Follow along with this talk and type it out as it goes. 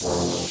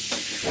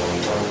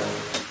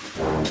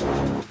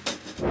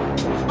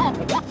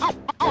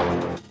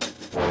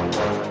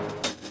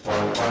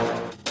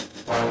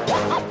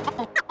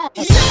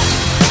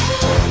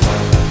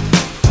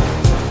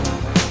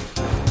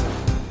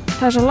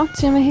Það svo langt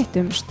síðan við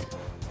hittumst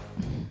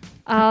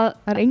að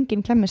það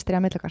engin chemistry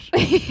að milli okkar.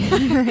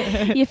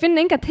 ég finn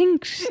enga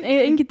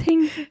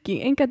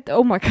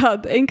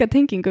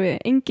tengingu við,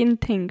 engin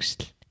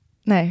tengsl.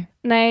 Nei,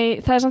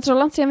 það samt svo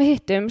langt síðan við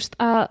hittumst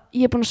að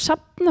ég búin að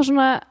safna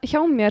svona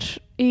hjá mér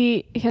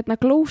í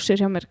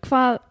glósur hjá mér,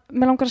 hvað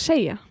mér langar að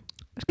segja.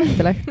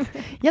 skemmtilegt.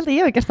 Ég held að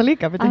ég hef gert það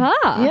líka. Það? Já,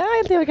 ég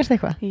held að ég hef gert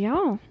eitthvað. Já.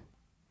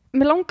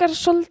 Mér langar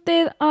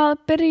svolítið að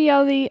byrja á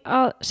því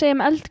að segja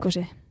með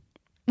eldgosi.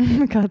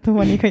 Hvað, þú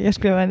var líka ég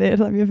skrifaði þér,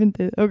 það er mjög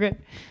fyndið. Ok.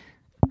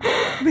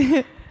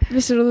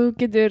 Vissir þú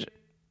getur,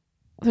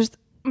 þú veist,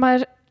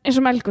 maður eins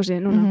og með eldgosi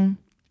núna.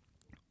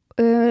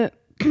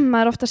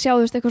 Maður er ofta að sjá,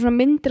 þú veist, eitthvað svona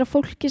myndir af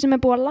fólki sem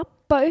er búið að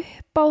labba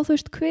upp á, þú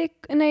veist,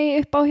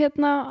 upp á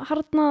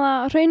harðnaða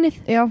hraunið.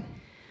 Já.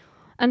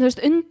 En þú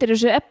veist, undir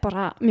þessu er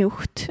bara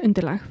mjúkt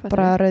undirlag.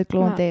 Bara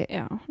rauðglóandi.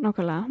 Já,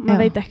 nákvæmlega.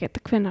 Maður veit ekkert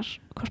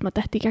hvort maður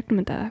detti í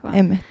gegnum þetta eða eitthvað.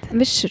 Einmitt. En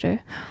vissirðu,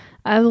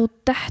 ef þú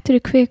dettur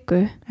í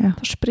kviku,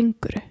 þá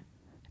springurðu.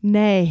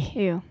 Nei.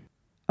 Jú.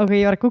 Ok,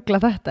 ég var að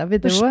googla þetta.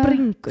 Þú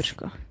springur,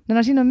 sko.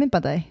 Þannig að sína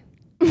myndbandaði.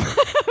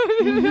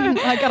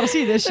 I gotta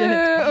see this shit.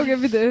 Ok,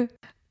 byrju.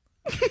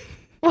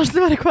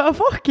 Varstu var eitthvað að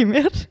fokki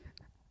mér?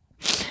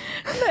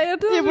 Nei, ég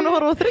er búin að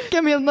horfa að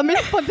þryggja mér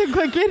myndbandi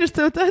hvað gerist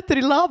þegar þetta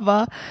í lava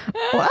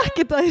og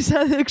ekkert að ég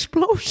segði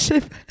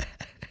explosive.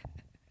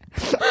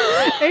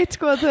 Eitt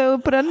sko að þegar þú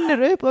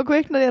brennir upp og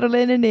kveiknar þér að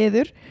leiðinni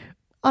niður,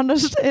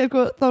 annars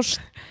sko, þá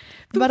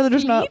verður þú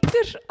svona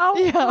flýtur á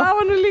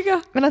lafanum líka.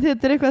 En að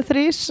þetta er eitthvað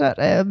þrísar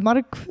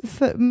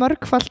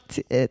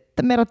mörgfalt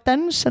meira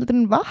dens heldur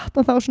en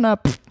vatn og þá svona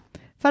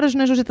ferður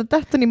svona eins og setja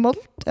dettin í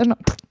mold eða svona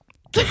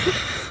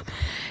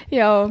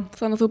Já,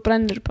 þannig að þú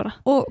brennur bara.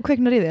 Og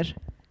kveiknar í þér.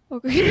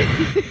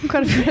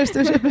 Hvar fyrstu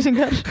þessu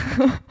upplýsingar?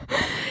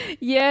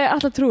 Ég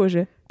ætla að trúa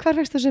þessu. Hvar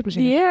fyrstu þessu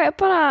upplýsingar? Ég er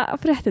bara að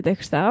frétta þetta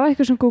eitthvað. Það var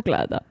eitthvað sem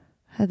googlaði þetta.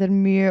 Þetta er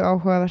mjög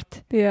áhugavert.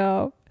 Já.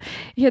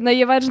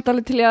 Ég væri samt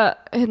alveg til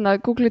að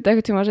googla þetta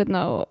eitthvað tíma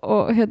setna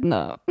og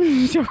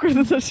sjá hvort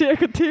þetta sé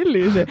eitthvað til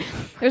í þessu.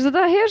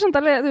 Þetta hefur samt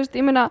alveg, þú veist,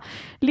 ég meina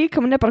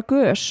líkaminn er bara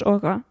gös og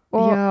eitthvað.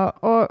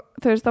 Og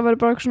þú veist, það verður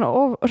bara eitthvað svona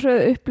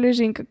ofröð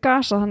upplýsing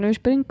gasa þannig við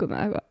springum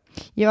eða eitthvað.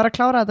 Ég var að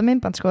klára þetta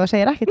myndband sko, það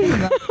segir ekki til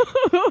það.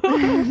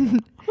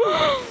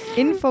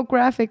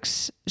 Infographics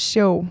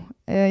show.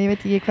 Ég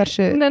veit ekki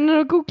hversu. Nennar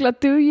að googla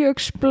do you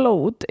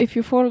explode if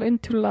you fall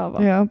into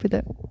lava? Já,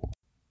 byrju.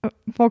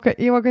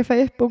 Ég var að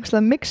fæða upp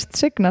bókslega mixed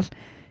signal.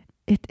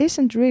 It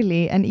isn't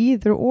really an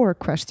either or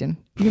question.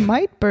 You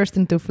might burst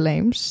into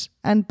flames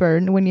and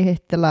burn when you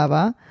hit the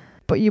lava,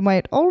 but you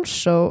might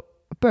also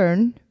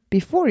burn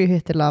before you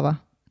hit the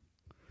lava.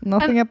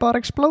 Nothing about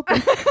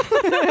exploding.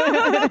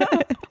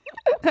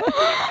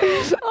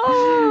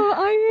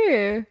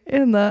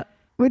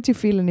 Would you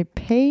feel any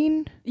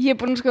pain? Ég er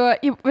búin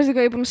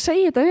að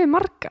segja þetta við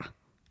marga.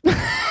 Ég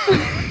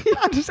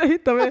er að segja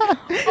þetta við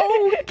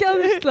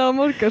ógeðslega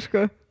marga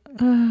sko.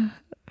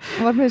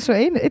 Var ég svo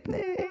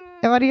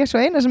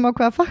eina sem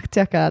ákveða að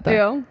fakttjekka þetta?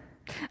 Já,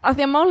 af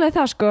því að málega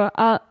það sko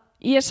að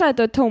ég sagði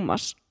þetta við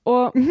Tómas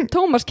og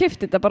Tómas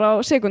keypti þetta bara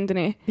á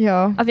sekundinni.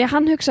 Já. Af því að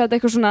hann hugsaði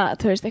eitthvað svona,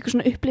 þú veist, eitthvað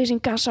svona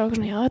upplýsingasa og eitthvað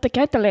svona, já þetta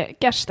gæti alveg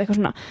gerst eitthvað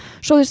svona.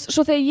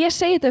 Svo þegar ég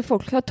segi þetta við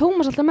fólk, þá er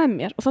Tómas alltaf með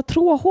mér og það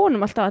trúa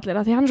honum alltaf allir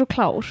af því hann er svo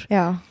klár.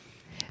 Já.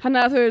 Hann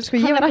er að þú veist, sko,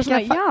 ég var ekki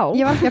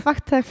að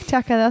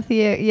fakttjekka það því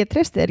ég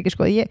treysti þér ekki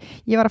sko.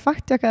 Ég var að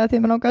fakttjekka það því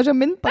að mér langaði svo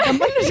myndband að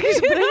manneski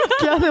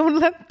sprengja þegar hún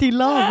lendi í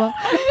lava.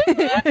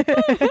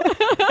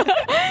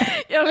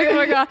 Ég var líka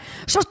með eitthvað,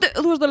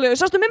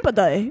 sástu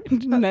myndbandaði?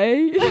 Nei.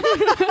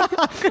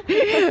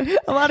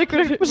 Það var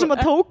eitthvað sem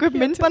að tók upp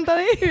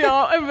myndbandaði. Já,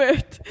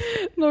 einmitt.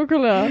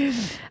 Nákvæmlega.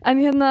 En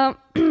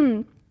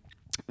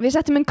við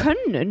settum inn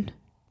könnun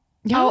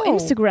á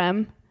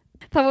Instagram.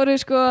 Það voru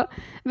sko,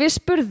 við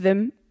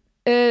spurðum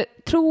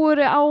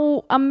trúurðu á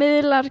að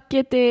miðlar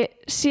geti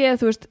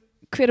séð, þú veist,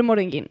 hver er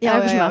morðinginn? Já.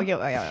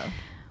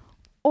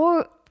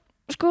 Og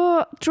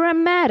sko,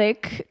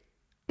 dramatic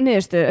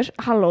niðurstöður,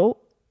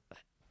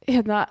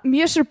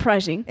 mjög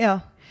surprising.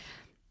 Já.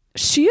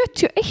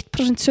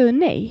 71% sögðu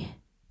nei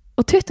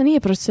og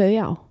 29% sögðu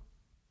já.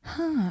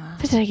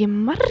 Finnst þér ekki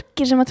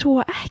margir sem að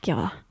trúa ekki á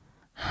það?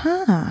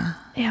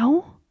 Já.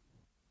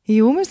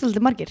 Jú, minnst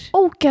alltaf margir.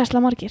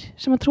 Ógeðslega margir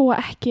sem að trúa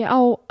ekki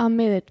á að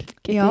miðl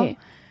geti. Já.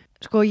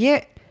 Sko,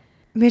 mér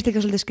finnst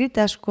ekki svolítið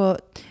skrítið að sko,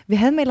 við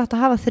hefðum eiginlega átt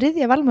að hafa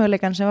þriðja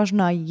valmöguleikan sem var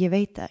svona, ég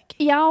veit það ekki.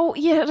 Já,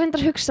 ég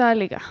reyndar að hugsa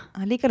það líka.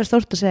 Það líka er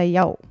stórt að segja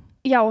já.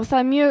 Já, það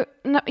er mjög,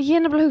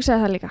 ég nefnilega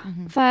hugsaði það líka.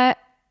 Það er,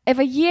 ef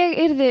að ég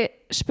yrði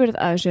spurð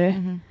að þessu,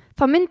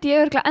 þá myndi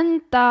ég örugglega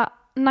enda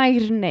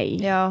nær nei.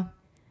 Já.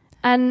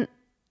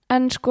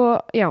 En sko,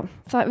 já,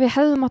 við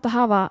hefðum átt að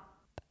hafa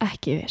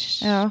ekki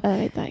viss, eða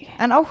veit það ekki.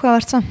 En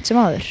áhugavert samt sem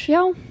áður.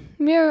 Já,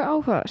 mjög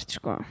áhugavert,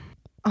 sko.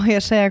 Og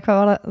ég að segja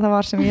hvað það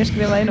var sem ég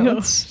skrifaði inn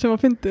á sem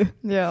að fyndi.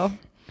 Já.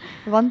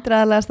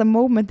 Vandræðalegasta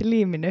moment í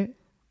lífinu.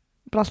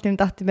 Bralltinn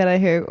datti mér að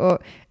í hug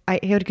og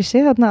hefur ekki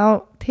séð þarna á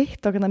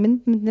TikTok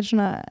myndir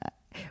svona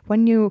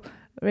when you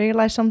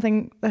realize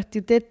something that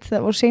you did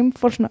that was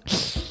shameful svona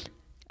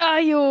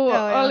Jú, Já,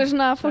 já. alveg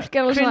svona, fólk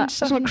er alveg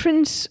svona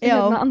cringe Já.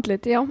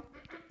 andlit, já.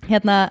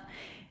 Hérna,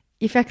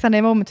 ég fekk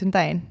þannig moment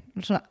daginn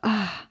svona,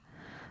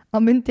 þá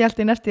myndi ég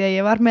alltaf í nertið að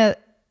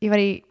ég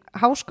var í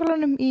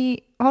háskólanum í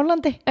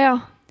Hollandi Já,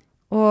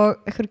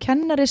 og einhver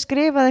kennari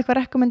skrifaði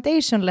eitthvað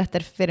recommendation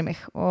letter fyrir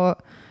mig og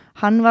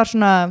hann var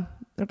svona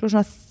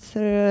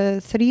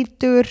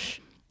þrítugur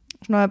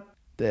svona,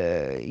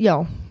 já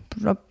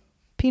svona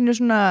pínu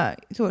svona,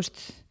 þú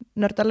veist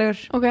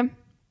nördalegur ok.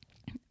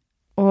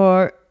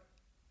 og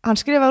hann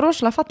skrifaði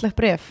rosalega fallegt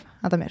bréf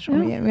þetta mér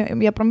og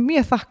ég er bara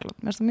mjög þakklátt,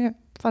 mér finnst það mjög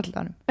fallegt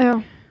á hann Já,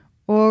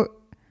 og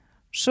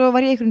svo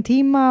var ég einhverjum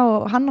tíma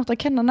og hann átti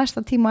að kenna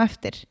næsta tíma á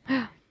eftir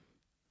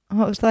og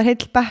þú veist, það var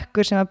heill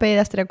bekkur sem var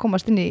beðið eftir að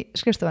komast inn í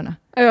skrifstofuna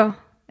já,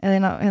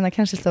 eða hérna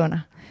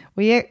kennslistofuna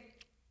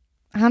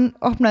og hann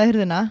opnaði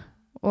hurðina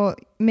og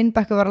minn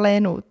bekkur var að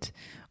leiðin út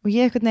og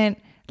ég einhvern veginn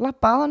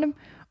labba að honum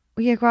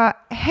og ég eitthvað,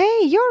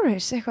 hey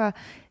Joris eitthvað,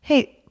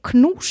 hey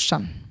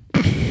knúsan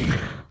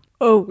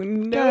oh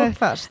no, gæði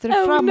fast, þeir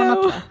eru framan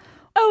alla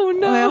oh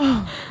no,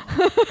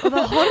 og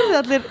það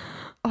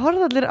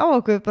horfði allir á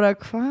okkur bara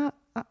hvað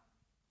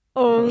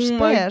oh my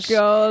spes.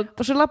 god.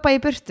 Og svo labbaði ég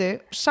í burtu,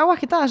 sá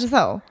ekki það þessu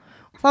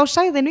þá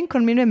sagði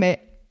vinkonum mín um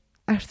mig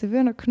ertu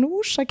vön að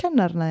knúsa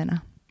kennarana þína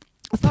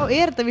og þá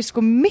þetta víst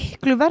sko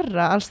miklu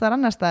verra alls þar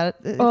annars þar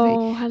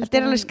þetta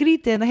er alveg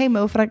skrítið þetta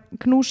heima og fyrir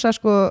að knúsa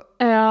sko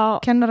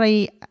kennara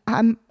í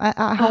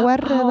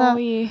HR eða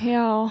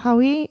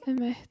HÍ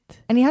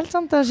en ég held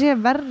samt að það sé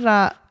verra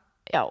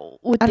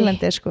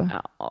erlendið sko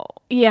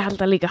ég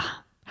held að líka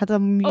þetta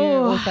var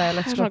mjög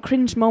óþægilegt sko. Svona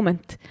cringe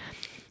moment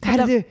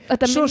Herðu,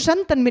 svo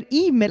senda hann mér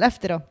e-mail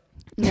eftir á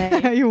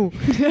jú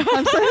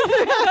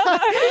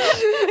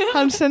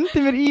hann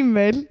sendi mér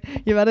e-mail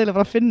ég verði eiginlega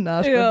bara að finna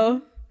það sko.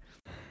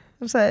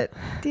 hann sagði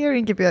Dear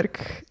Ingibjörg,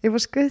 it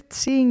was good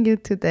seeing you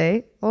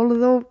today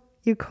although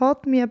you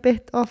caught me a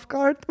bit off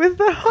guard with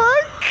the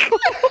hug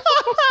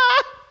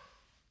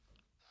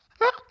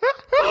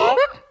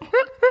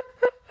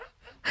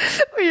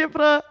og ég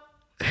bara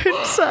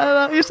hunsaði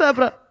það ég sagði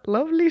bara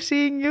lovely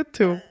seeing you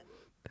too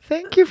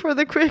thank you for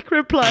the quick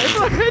reply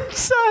og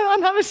hunsaði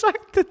hann hafi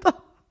sagt þetta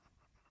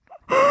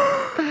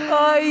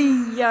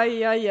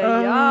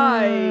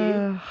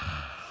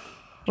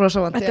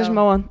rosa vant þetta er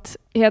smá vant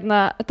hérna,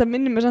 þetta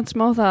minnir mér samt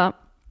smá það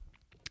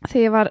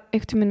þegar ég var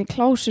einhvern tímann í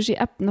klásus í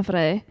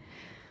efnafræði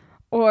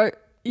og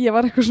ég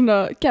var eitthvað svona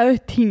gæðið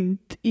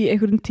týnd í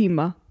einhverjum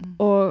tíma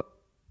og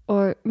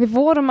við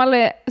vorum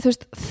alveg þú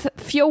veist,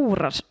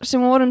 4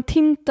 sem vorum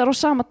týndar á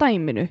sama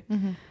dæminu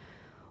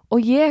og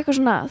ég eitthvað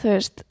svona þú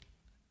veist,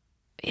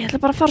 ég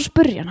ætla bara að fara að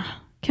spyrja hana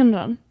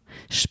kennaran,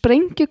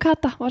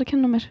 Sprengjukata var að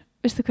kenna mér,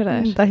 veistu hver það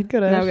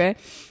er? Okay.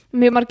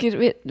 Mjög margir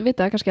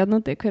vita kannski að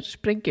nóti hver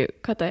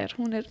Sprengjukata er,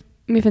 hún er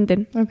mjög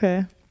fyndin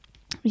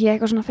ég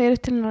eitthvað svona fer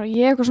upp til hennar og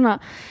ég eitthvað svona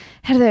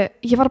herðu,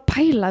 ég var að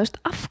pæla, þú veist,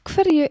 af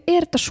hverju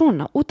er þetta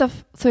svona, út af,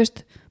 þú veist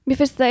mér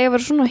finnst þetta að ég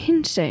var svona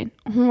hinsegin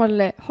og hún var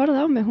alveg, horfði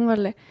á mig, hún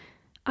var alveg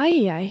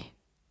æjæj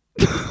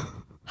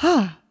hæ?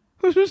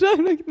 og svo sagði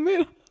hún ekkert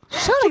meira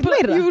sagði ekkert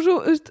meira? Jú, svo,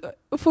 þú veist,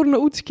 fór hún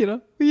að útskýra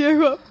og ég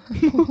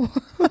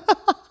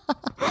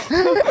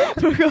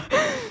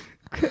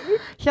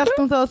hélt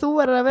hún þá að þú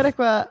verður að vera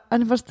eitthvað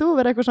henni fannst þú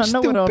vera eitthvað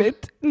svona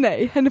stúpid, nei,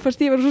 henni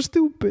fannst ég vera svo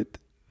stúpid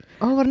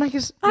var hann ekki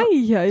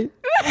æjæj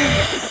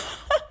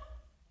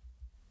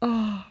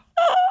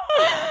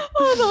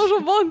það var svo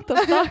vond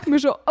að stakk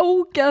mér svo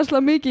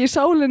ógeðslega mikið í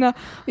sálina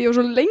og ég var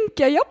svo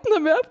lengi að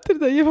jafna mig eftir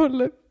þetta ég var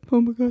alveg,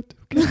 oh my god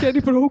kannski er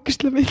ég bara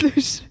ógeðslega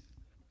vitlaus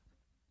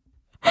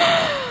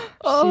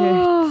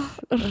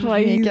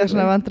ekki að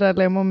svona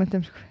vandræðarlega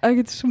momentum sko.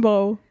 ekkert smá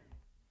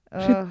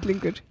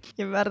hryllingur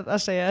ég verð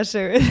að segja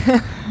þessu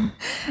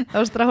það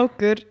var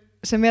strákur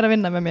sem er að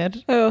vinna með mér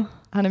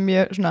hann er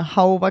mjög svona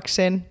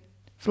hávaxinn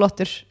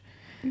flottur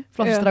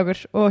strákur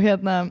og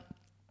hérna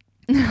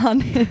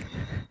hann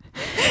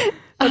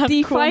að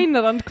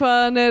defæna hann hvað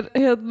hann er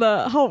hérna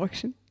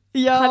hávaxinn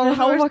já, hann er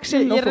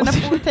hávaxinn ég er að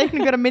búið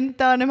teikningur að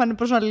mynda hann hann er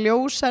bara svona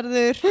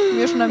ljósarður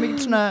mjög svona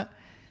mikil svona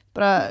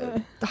bara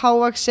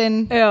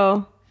hávaxinn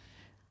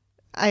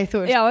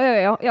þú veist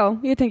já,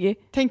 ég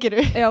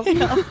tengiru já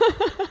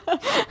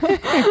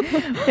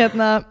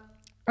hérna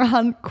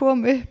hann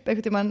kom upp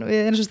einhvern tímann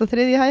við erum svona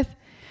 3. hæð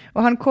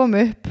og hann kom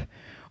upp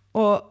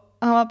og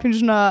hann var pínu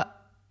svona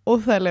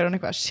óþægilegur og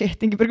eitthvað,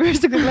 shit, Ingibjörg,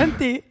 veistu hvað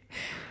lendi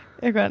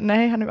eitthvað,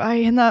 nei, hann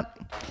hérna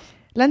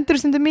lendur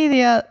stundum í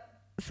því að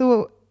þú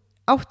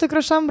átt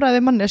okkur á samræði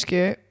við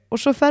mannesku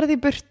og svo ferði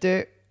í burtu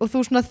og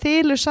þú svona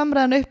þylur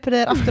samræðan upp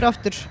fyrir þér aftur og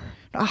aftur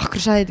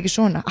hverju sagði þetta ekki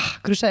svona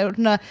hverju sagði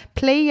svona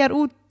playar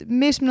út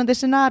mismunandi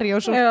scenaríu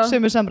og svo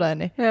sömu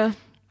samræðinni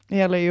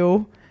ég alveg, jú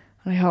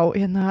já,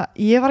 hérna,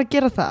 ég var að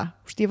gera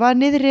það ég var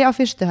niðri á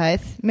 1.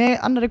 hæð með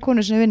annari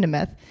konu sem ég vinni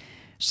með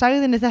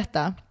sagði henni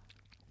þetta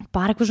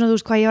bara eitthvað svona, þú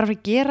veist hvað ég var að fara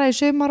að gera í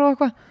sumar og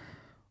eitthvað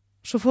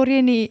svo fór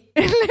ég inn í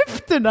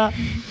lyftuna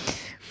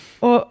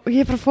og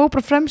ég bara fór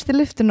bara fremst í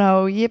lyftuna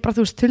og ég bara,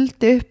 þú veist,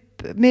 tuldi upp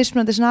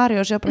mismunandi scenari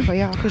og sér bara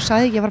eitthvað, já, hvað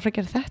sagði ég var að fara að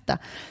gera þetta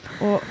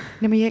og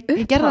nema ég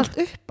gerði allt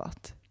upp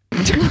átt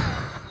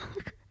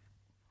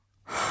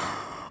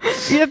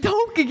Ég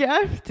tók ekki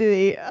eftir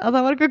því að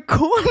það var eitthvað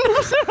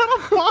kona sem var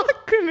að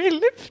baka mig í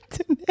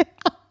lyftunni.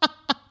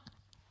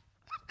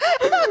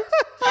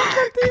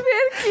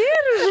 Hver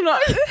gerir svona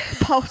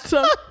upphátt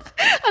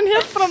Hann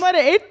hélt bara að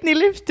maður einn í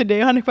lyftunni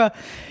og hann eitthvað,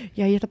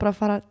 já ég ætla bara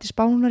að fara til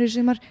Spánar í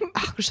sumar.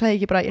 Akkur sagði ég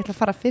ekki bara, ég ætla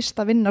að fara fyrst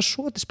að vinna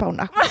svo til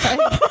Spánar. Akkur sagði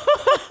ég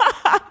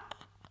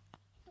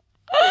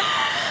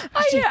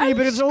Shit, ég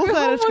byrjuði svo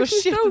óþægilegt sko,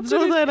 shit, þetta er svo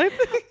óþægilegt.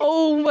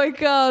 Oh my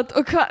god,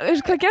 og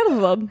hvað gerði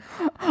það?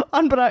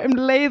 Hann bara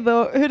leið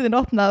og hurðin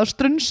opnaði og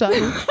strunsaði.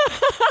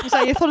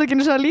 Ég þorði ekki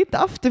að líta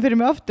aftur fyrir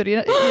mig aftur.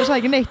 Ég sagði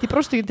ekki neitt, ég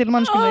brosti ekki til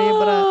mannskuna. Ég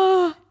bara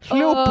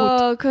hljóp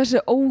út. Hversu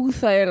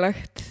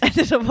óþægilegt. Þetta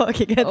er svo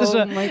fucking, þetta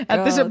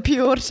er svo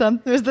pure samt,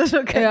 þú veist það er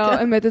svo já,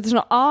 þetta er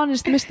svona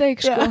honest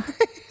mistake sko.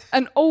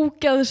 En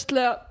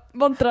ógeðslega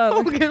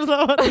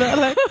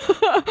vandræðilegt.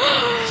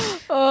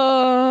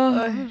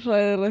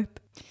 Hræðilegt.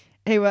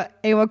 Eigum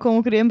að koma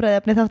okkur í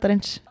umræðefni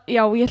þáttarins.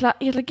 Já, ég ætla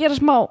að gera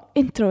smá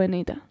intro inn í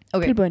þetta.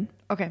 Tilbúin.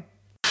 Ok.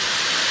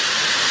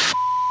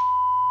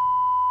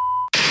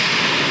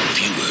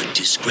 Viewer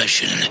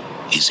discretion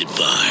is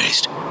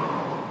advised.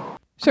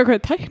 Sjá hvað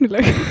er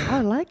tæknileg.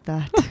 I like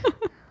that.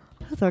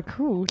 Þetta var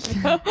cool.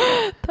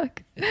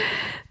 Takk.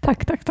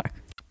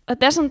 Þetta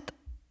er samt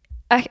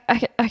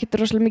ekkert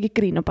rosalega mikið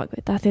grín á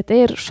bakvið þetta. Þetta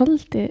er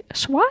svolítið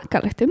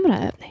svakalegt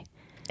umræðefni.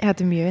 Þetta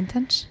er mjög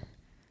intense.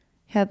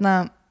 Hérna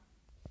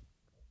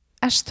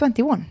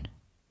S21.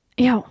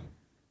 Já.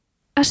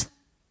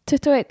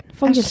 S21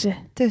 fangilsi.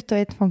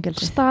 S21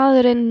 fangilsi.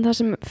 Staðurinn þar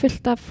sem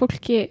fullt af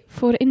fólki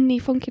fór inn í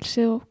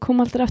fangilsi og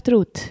kom aldrei aftur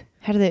út.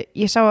 Herðu,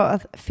 ég sá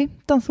að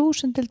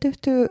 15.000 til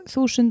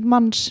 20.000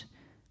 manns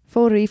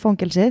fóru í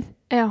fangilsið.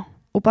 Já.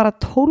 Og bara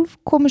 12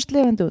 komust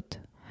lifandi út.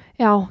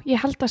 Já,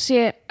 ég held að sé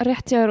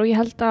rétt hjá þér og ég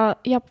held að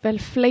jafnvel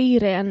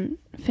fleiri en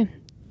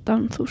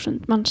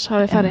 15.000 manns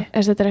hafi farið.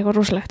 Þetta er eitthvað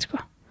rosalegt sko.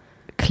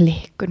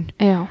 Klikkun.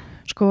 Já.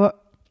 Sko,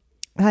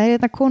 það er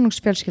þetta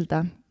konungsfjölskylda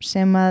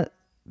sem að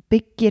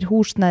byggir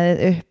húsnæðið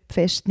upp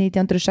fyrst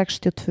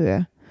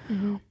 1962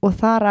 og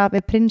þar af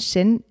er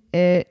prinsinn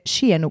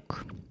Sihanouk.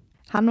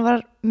 Hann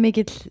var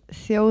mikill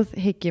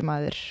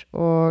þjóðhyggjumaður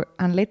og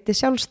hann leiddi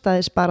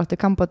sjálfstæðisbaráttu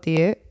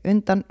Kambódíu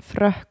undan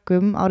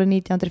Frökkum árið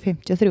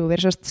 1953,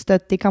 verið svo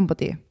stödd í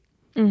Kambódíu.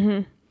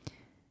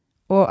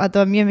 Og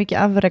þetta var mjög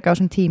mikið afrek á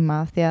þessum tíma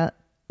því að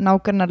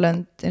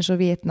nágrannarlönd eins og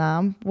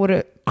Víetnam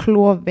voru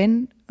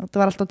klofin,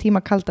 þetta var alltaf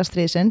tíma kalda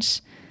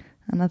stríðsins,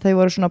 þannig að þau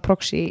voru svona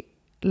proxy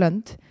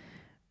lönd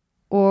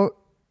og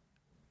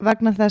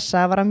vegna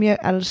þessa var hann mjög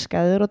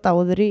elskaður og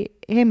dáður í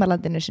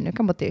heimalandinu sinu,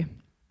 Kambódíu.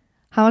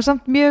 Hann var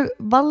samt mjög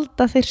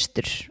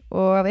valdaþyrstur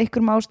og af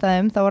einhverjum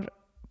ástæðum þá var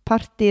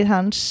partíð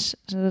hans,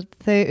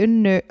 þau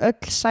unnu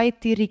öll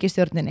sæti í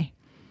ríkisstjórninni.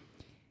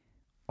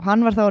 Og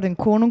hann var þá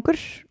orðinn konungur,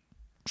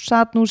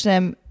 sat nú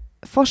sem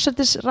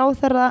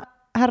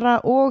forsætisráðherra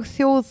og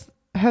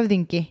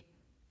þjóðhöfðingi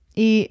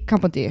í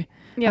Kambódíu.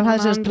 Já, hann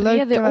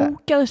réði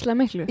ógeðslega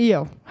miklu.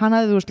 Já, hann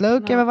hafði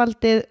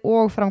löggjöfavaldið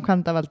og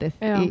framkvæmdavaldið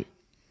í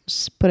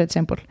put it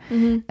simple.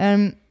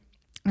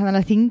 Þannig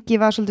að þingi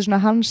var svolítið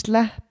svona hans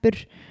leppur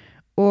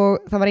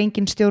og það var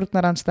engin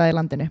stjórnarandstaða í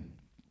landinu.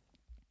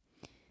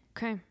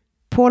 Okay.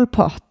 Pol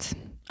Pot.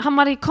 Hann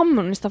var í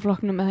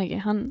kommunistaflokknum eða ekki?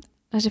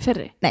 Þessi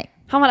fyrri? Nei.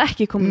 Hann var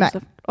ekki í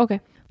kommunistaflokknum? Okay.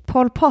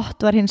 Pol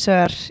Pot var hins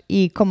vegar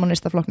í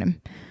kommunistaflokknum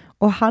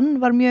og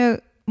hann var mjög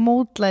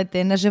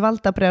mótlætinn þessi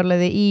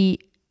valdabrjálæði í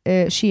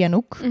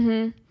Sihanouk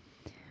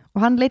og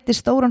hann leiddi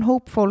stóran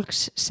hóp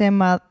fólks sem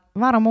að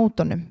var á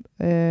mótunum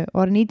og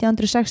árið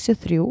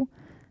 1963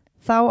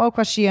 þá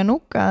ákvað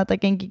Sihanouk að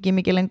þetta gengi ekki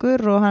mikið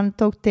lengur og hann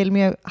tók til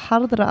mjög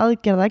harðra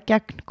aðgerða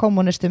gegn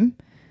kommunistum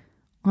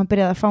og hann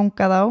byrjaði að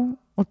fanga þá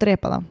og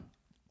drepa þá.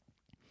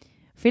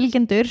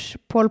 Fylgjendur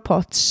Pol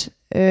Pots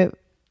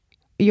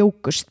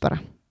jókust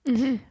bara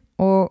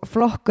og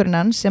flokkurinn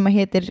hans sem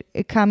heitir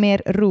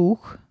Khmer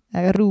Rouge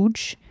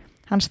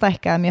hann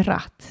stækkaði mjög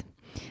hratt.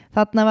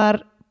 Þarna var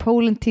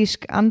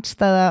pólitísk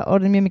andstæða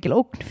orðin mjög mikil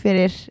ógn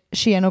fyrir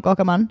Sihanouk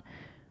okkar mann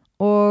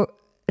og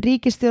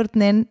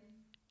ríkisstjórnin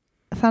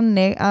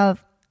þannig að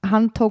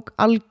hann tók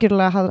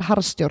algjörlega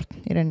harðstjórn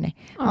í rauninni.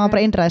 Okay. Hann var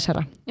bara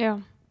einræðisherra. Já.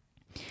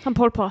 Hann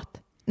Pol Pot?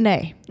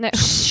 Nei.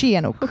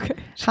 Sihanouk. Okay.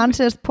 Hann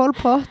segist Pol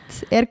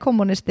Pot er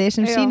kommunisti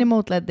sem sýnir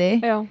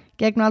mótlæti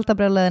gegn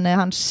valdabrjálæðinu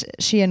hans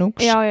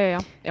Sihanouks.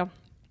 Já.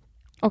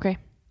 Ok.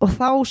 Og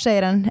þá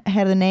segir hann,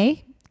 herðu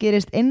nei,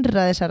 gerist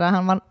einræðisherra,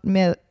 hann var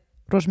með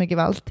rosa mikið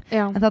vald,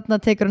 en þarna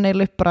tekur hann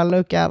eiginlega upp bara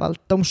löggjafavald,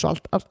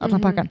 dómsvald,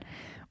 allan pakkan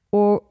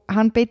og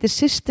hann beitir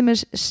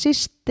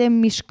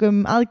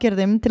systemískum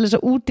aðgerðum til þess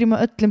að útrýma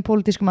öllum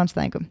pólitískum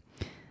andstæðingum.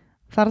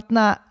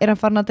 Þarna er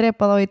hann farin að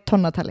drepa þá í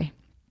tonnatali.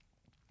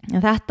 En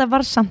þetta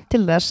var samt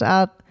til þess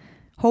að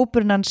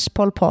hópurinn hans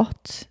Pol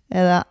Pot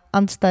eða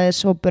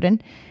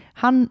andstæðishópurinn,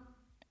 hann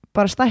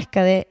bara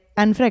stækkaði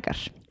enn frekar.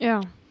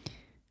 Já.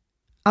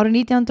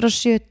 Árið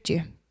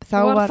 1970 þá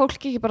var fólk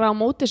ekki bara á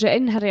móti þessu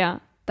einherja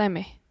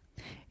dæmi?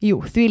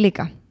 Jú, því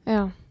líka.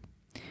 Já.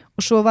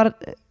 Og svo var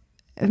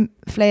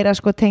fleira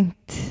sko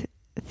tengt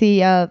því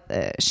að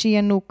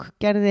Sihanouk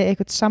gerði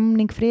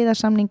eitthvað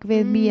friðarsamning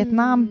við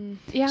Vietnam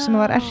sem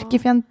var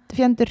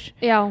erkifjændur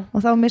og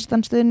þá misti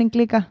hann stuðning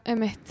líka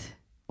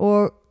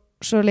og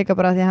svo líka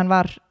bara því að hann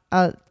var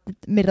að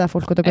myrða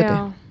fólk út á götu.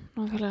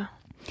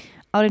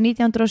 Árið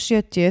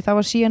 1970 þá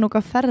var Sihanouk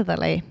á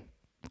ferðalagi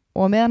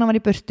og meðan hann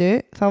var í burtu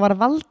þá var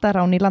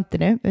valdarán í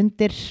landinu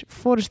undir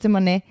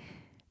forystumanni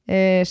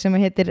sem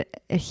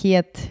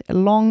hét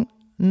Long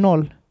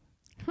Nol.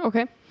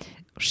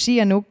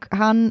 Sihanouk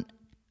hann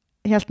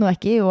hélt nú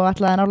ekki og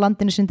ætlaði hann á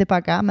landinu sinni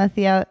tilbaka með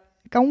því að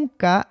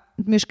ganga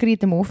mjög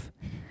skrítið múf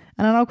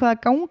en hann ákvaði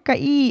að ganga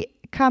í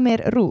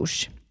Khmer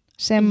Rouge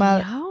sem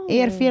að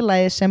er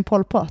félagið sem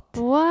Pol Pot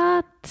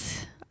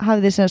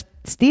hafði sem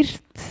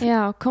stýrt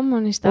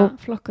kommunista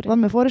flokkurinn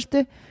var með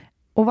forystu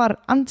og var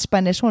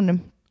andspænis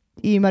honum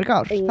í mörg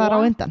ár þar á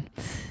undan.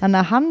 Þannig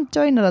að hann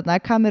joinar þarna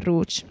Khmer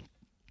Rouge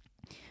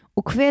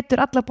og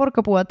hvetur alla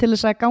borgarbúa til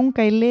þess að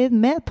ganga í lið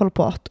með Pol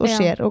Pot og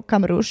sér og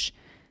Khmer Rouge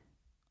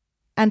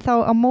en þá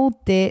á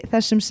móti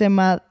þessum sem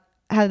að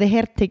hefði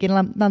hertekið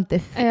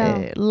landið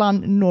Lan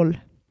Nol.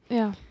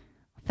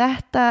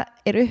 Þetta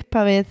er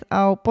upphafið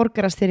á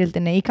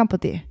borgarastyrjöldinni í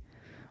Kambódíu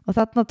og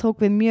þarna tók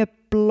við mjög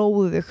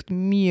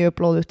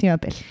blóðugt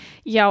tímabil.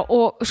 Já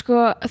og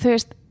sko þú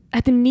veist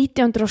þetta er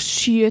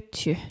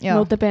 1970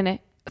 notabene.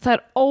 Það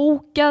er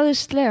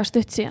ógeðslega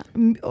stutt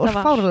síðan og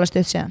fárlega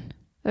stutt síðan.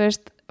 Þú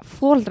veist,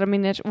 foreldrar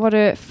mínir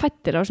voru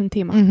fæddir á þessum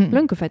tíma,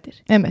 löngu fæddir.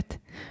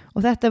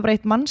 Og þetta er bara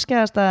eitt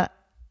mannskæðasta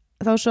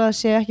þá svo að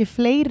sé ekki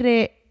fleiri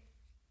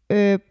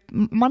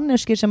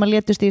manneskjur sem að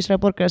létust í Ísrael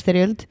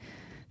borgarastyrjöld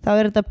þá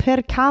er þetta per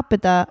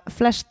capita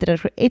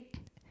flestir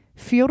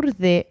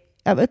 1/4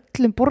 af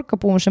öllum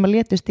borgarbúum sem að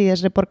létust í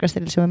þessari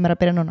borgarastyrjöld sem við erum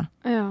að byrja núna.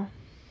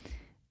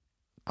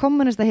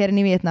 Kommunista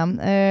herinn í Vietnam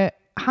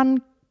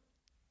hann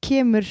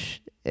kemur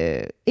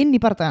inn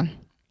í bardagan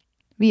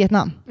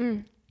Vietnam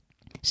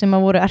sem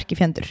að voru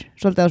erkifjændur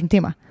svolítið á þessum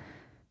tíma.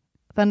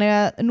 Þannig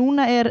að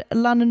núna er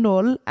Lan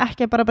Nol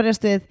ekki bara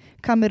berjast við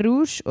Khmer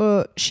Rouge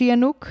og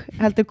Sihanouk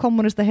heldur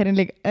kommunista herinn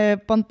líka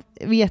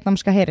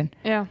vietnamska herinn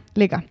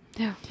líka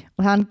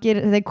og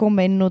þeir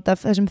koma inn út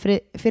af þessum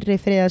fyrri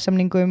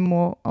friðarsamningum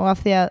og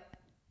af því að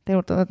þeir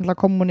voru alltaf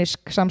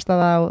kommunísk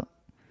samstæða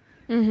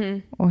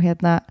og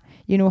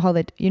you know how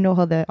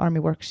the army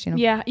works, you know.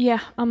 Yeah,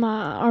 I'm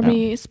a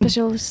army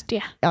specialist,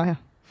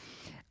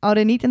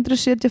 Árið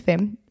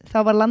 1975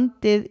 þá var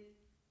landið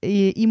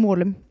í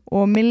mólum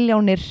og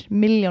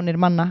milljónir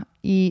manna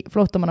í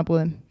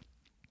flóttamannabúðum.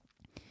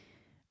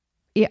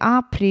 Í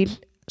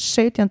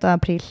 17.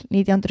 apríl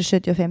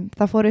 1975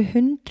 það fóru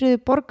 100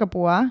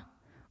 borgarbúa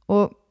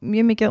og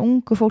mjög mikið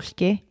ungu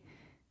fólki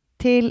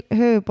til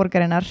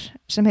höfuðborgarinnar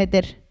sem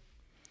heitir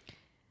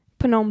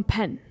Phnom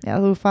Penh. Já,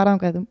 þú fara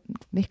ánga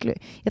miklu.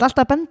 Ég er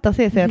alltaf að benda á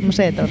þig þegar þú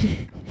segir þetta.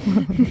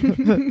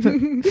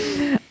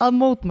 Að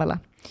mótmæla.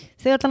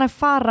 Þegar ætla að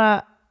fara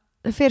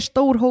fyrir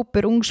stór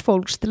hópur ungs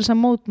fólks til þess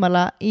að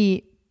mótmæla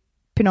í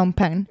Phnom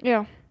Penh.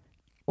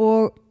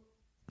 Og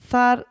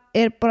þar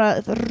er bara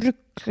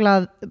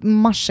rugglað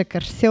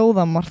massakar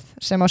þjóðamorð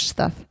sem á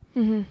stað.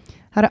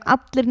 Það eru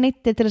allir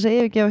neittir til þess að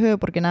yfirgefa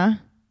höfuðborgina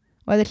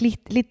og ef þeir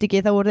líti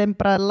ekki þá voru þeim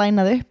bara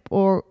lænað upp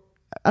og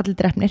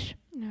allir drepnir.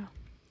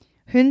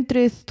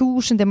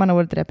 100.000 manna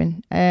voru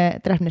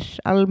drepnir,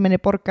 almenni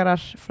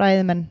borgarar,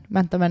 fræðimenn,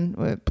 mentamenn,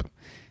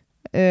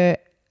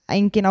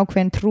 engin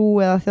ákveðin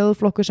trú eða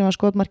þjóðflokkur sem var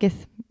skotmarkið,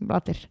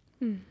 allir.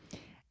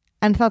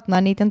 En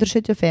þarna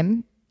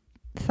 1975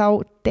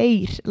 þá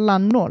deyr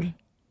Lan Nol.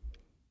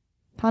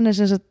 Hann er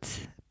sem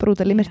sagt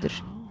brútali myrtur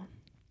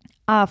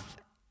af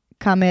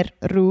Khmer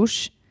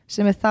Rouge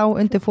sem er þá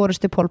undir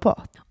forystu Pol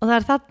Pot. Og það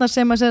er þarna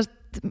sem að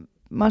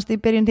mannst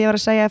í byrjun því að var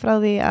að segja frá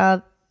því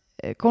að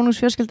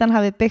konungsfjölskyldan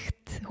hafi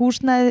byggt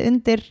húsnæði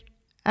undir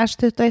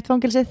S21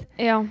 fangelsið.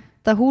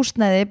 Það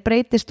húsnæði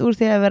breytist úr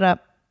því að vera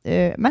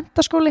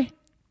menntaskóli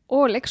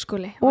og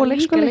leikskóli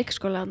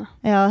hana.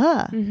 Já,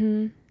 það.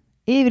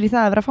 Yfir í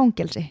það að vera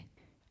fangelsi.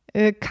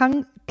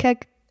 Kang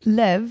Kek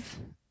Lev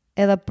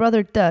eða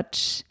Brother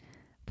Dutch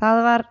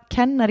það var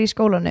kennar í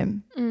skólanum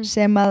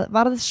sem að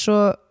varð svo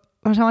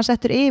sem var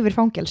settur yfir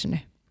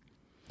fangelsinu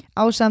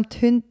ásamt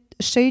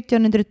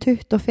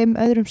 1725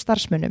 öðrum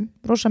starfsmönnum,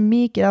 rosa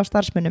mikið af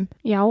starfsmönnum.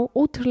 Já,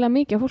 ótrúlega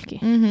mikið af fólki.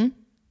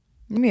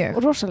 Mjög.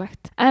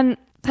 Rosalegt. En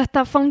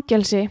þetta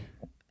fangelsi,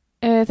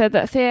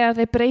 þegar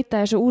þeir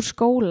breyta þessu úr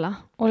skóla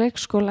og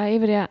leikskóla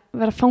yfir í að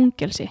vera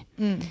fangelsi.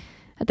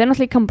 Þetta er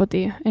náttúrulega í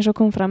Kambódíu, eins og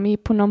kom fram í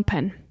Phnom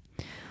Penh.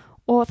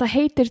 Og það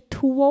heitir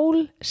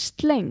Tuol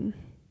Sleng.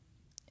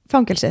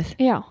 Fangelsið?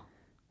 Já.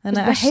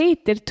 Það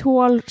heitir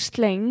Tuol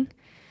Sleng.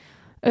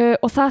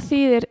 Og það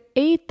þýðir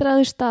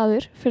eitraður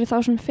staður fyrir þá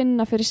sem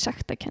finna fyrir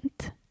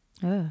sektarkennd.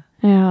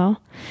 Já.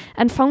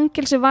 En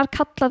fangelsi var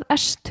kallað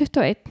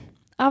S21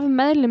 af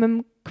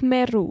meðlimum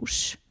Khmer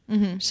Rouge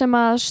sem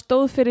að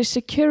stóð fyrir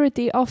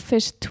Security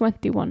Office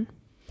 21.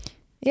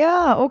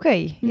 Já, ok,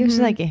 ég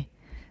vissi það ekki.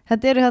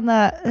 Þetta eru hérna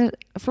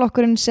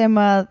flokkurinn sem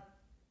að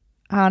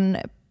hann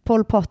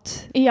Pol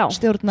Pot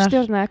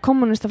stjórnaði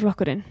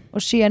kommunistaflokkurinn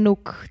og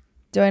Sihanouk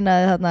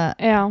joinaði þarna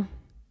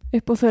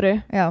upp á þörru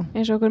Já.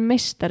 eins og okkur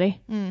meistari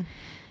Mm.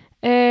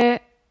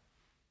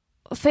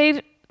 og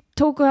þeir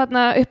tóku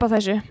þarna upp á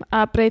þessu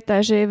að breyta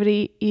þessu yfir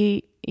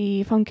í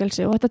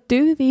fangelsi og þetta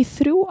dugði í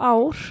 3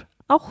 ár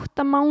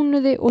 8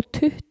 mánuði og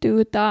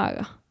 20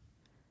 daga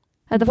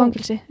þetta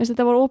fangelsi,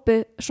 þetta var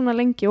opið svona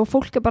lengi og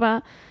fólk er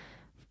bara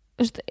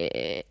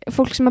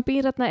fólk sem að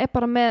býra þarna er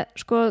bara með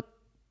sko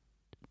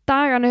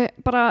daganu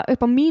bara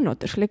upp á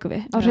mínútur líka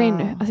við á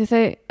hreinu, af því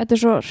þetta er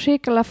svo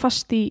hrikalega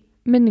fast í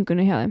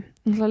minningunni hjá þeim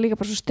líka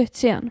bara svo stutt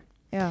síðan.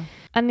 Já.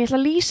 En ég ætla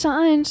að lýsa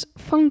aðeins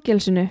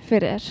fangelsinu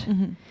fyrir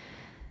þér.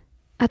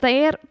 Þetta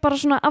er bara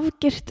svona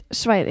afgirt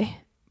svæði,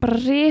 bara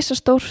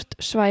risastórt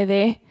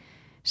svæði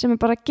sem er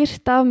bara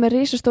girt af með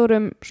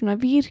risastórum svona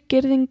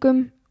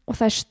vírgirðingum og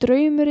það er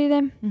straumur í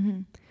þeim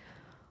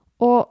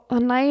og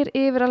það nær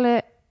yfir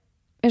alveg,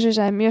 eins og ég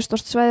segi, mjög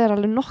stórt svæði er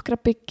alveg nokkra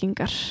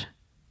byggingar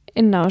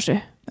inn á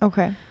þessu.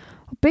 Okay.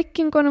 Og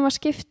byggingunum var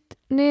skipt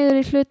niður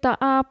í hluta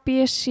A,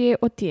 B, C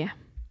og D.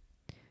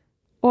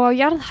 Og á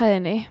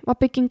jarðhæðinni var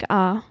bygging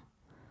A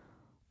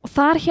og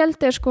þar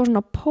héldu sko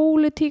svona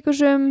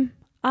pólitíkusum,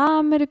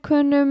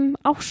 Amerikunum,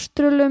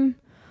 Áströlum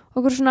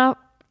og okkur svona,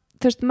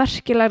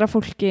 merkilegra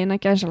fólki inn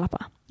að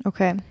gæsalappa.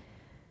 Okay.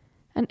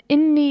 En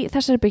inn í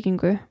þessari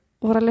byggingu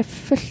voru alveg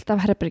fullt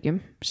af herbergjum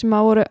sem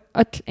að voru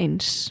öll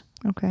eins.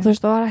 Okay. Og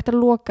það var hægt að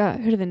loka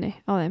hurðinni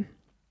á þeim.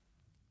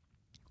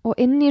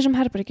 Og inn í þessum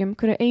herbergjum,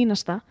 hverju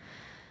einasta,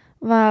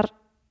 var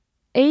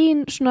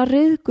ein svona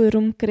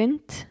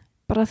ryðguðrúmgrind,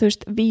 bara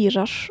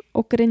vírar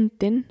og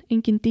grindin,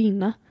 engin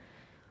dýna.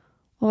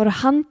 Og voru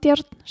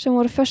handjárn sem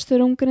voru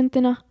föstur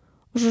grindina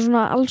og svo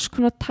svona alls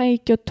konar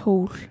tæki og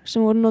tól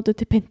sem voru notuð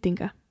til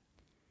pyntinga.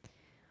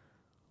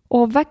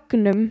 Og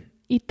veggnum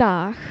í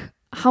dag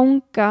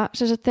hanga,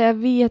 sem sagt þegar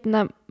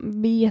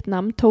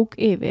Víetnam tók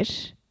yfir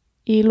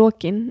í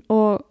lokin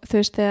og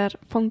þegar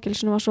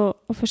fangelsinu var svo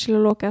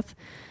offisílega lokað,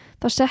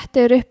 þá settu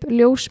þeir upp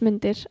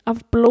ljósmyndir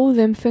af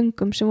blóðum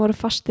föngum sem voru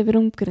fast yfir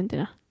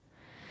rúmgrindina.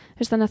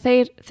 Þannig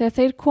að þegar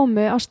þeir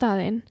komu á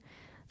staðinn,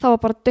 þá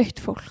var bara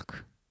dautt fólk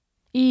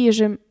í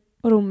þessum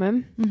rúmum,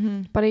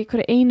 bara í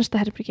hverju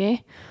einasta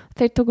herbyrgi.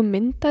 Þeir tóku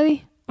mynd af því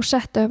og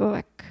settu upp á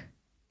vegg.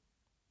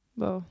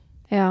 Wow.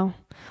 Já,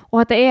 og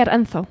þetta er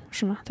ennþá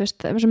svona,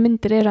 þessar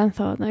myndir eru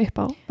ennþá upp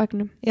á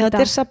veggnum. Já,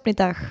 þetta er safn í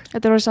dag.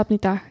 Þetta er orðið safn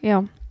í dag, já.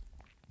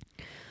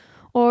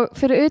 Og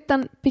fyrir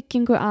utan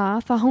byggingu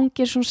A það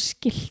hangir svona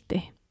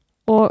skilti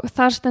og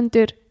þar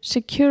stendur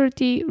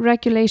Security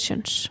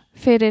Regulations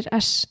fyrir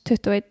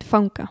S21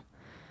 fanga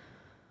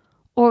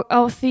og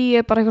á því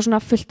er bara eitthvað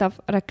svona fullt af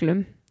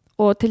reglum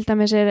og til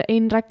dæmis er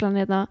ein reglan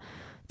hérna,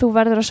 þú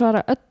verður að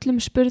svara öllum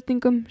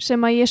spurningum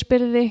sem að ég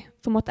spyrði,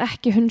 þú mátt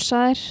ekki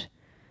hunsa þér,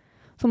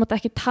 þú mátt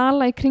ekki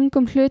tala í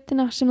kringum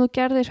hlutina sem þú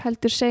gerðir,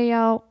 heldur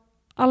segja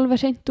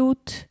alveg hreint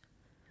út.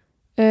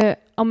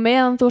 Á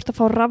meðan þú ert að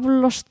fá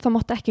raflost þá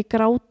máttu ekki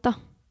gráta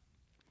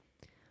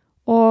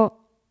og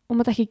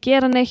máttu ekki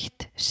gera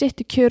neitt,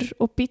 sittu kjur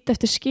og býta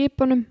eftir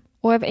skipunum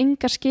og ef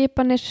engar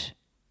skipanir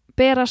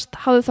berast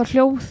hafðu þá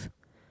hljóð.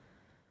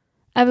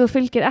 Ef þú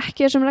fylgir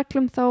ekki þessum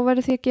reglum þá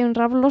verður því að gefa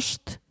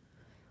raflost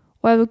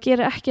og ef þú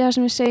gerir ekki það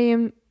sem við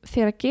segjum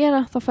þér að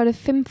gera þá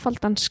færið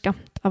 5-faldan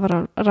skammt af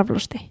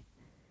raflosti.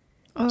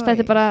 Þetta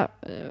er bara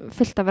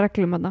fullt af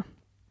reglum þarna.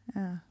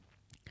 Yeah.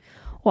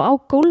 Og á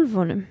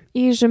gólfunum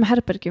í þessum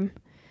herbergjum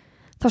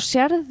þá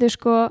sérðu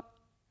sko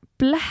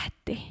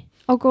bletti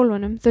á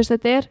gólfunum.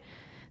 Þetta er,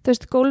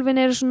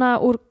 gólfin eru svona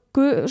úr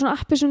svona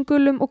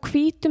appisungulum og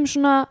hvítum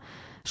svona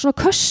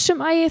kössum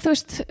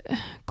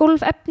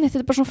gólfefni, þetta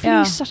er bara svona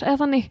flísar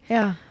eða þannig.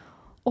 Yeah.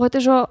 Og þetta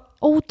er svo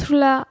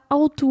ótrúlega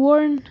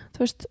outworn,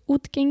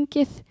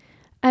 útgengið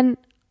en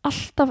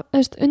alltaf,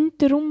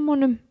 undir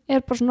rúmunum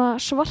er bara svona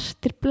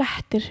svartir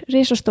blettir,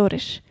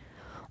 risastórir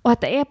og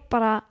þetta er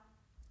bara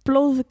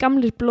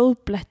gamlir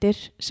blóðblettir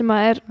sem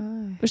að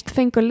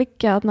fengur að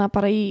liggja þarna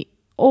bara í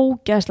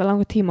ógeðslega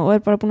langa tíma og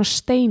er bara búin að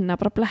steina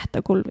bara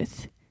bletta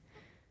gólfið.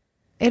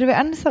 Erum við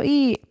ennþá í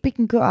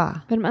byggingu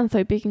A? Við erum ennþá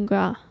í byggingu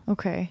A.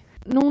 Ok.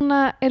 Núna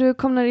erum við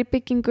komnar í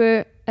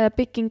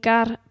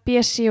byggingar B,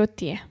 C og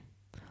D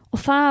og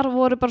þar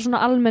voru bara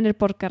svona almennir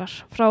borgarar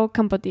frá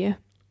Kambódíu.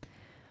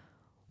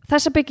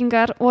 Þessar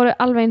byggingar voru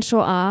alveg eins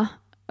og A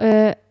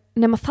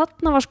nema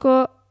þarna var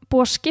sko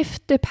búið að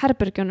skipta upp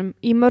herbergjunum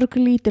í mörg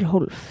lítil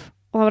hólf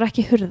og það var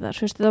ekki hurðar,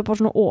 það var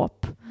bara svona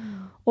op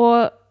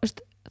og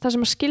það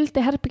sem að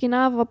skildi herbergin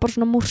af var bara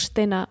svona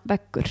múrsteina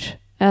veggur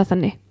eða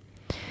þannig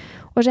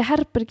og þessi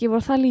herbergi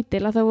voru það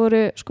lítil að það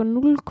voru sko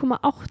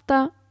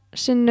 0,8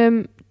 sinnum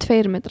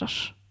 2 metrar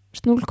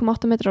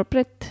 0,8 metrar á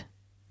breidd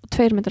og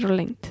 2 metrar á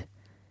lengd.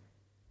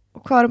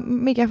 Og hvað var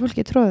mikið af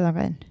fólki tróðið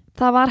þangað inn?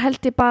 Það var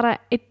held ég bara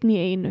einn í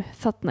einu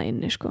þarna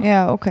inni sko.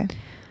 Já, ok.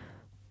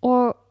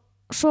 Og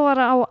svo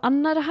var það á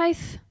annari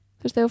hæð,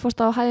 þegar þú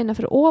fórst á hæðina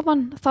fyrir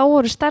ofan, þá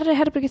voru stærri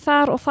herbergi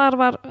þar og þar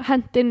var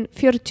hendin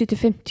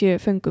 40-50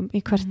 föngum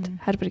í hvert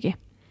herbergi.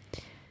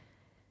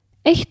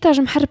 Eitt af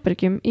þessum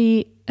herbergjum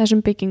í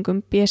þessum byggingum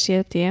B, C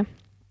og D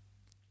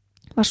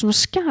var svona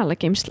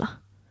skjalageymsla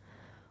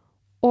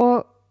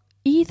og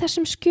í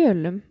þessum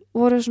skjölum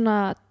voru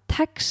svona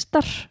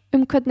textar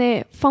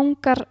hvernig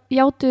fangar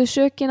játuðu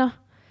sökina,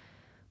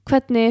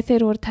 hvernig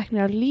þeir voru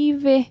teknir af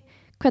lífi,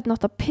 hvernig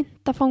átt að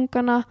pynta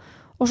fangana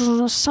og svo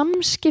svona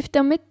samskipti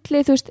á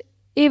milli, þú veist,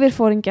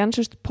 yfirfóringjan, þú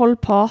veist, Pol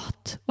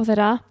Pot og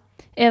þeirra,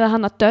 eða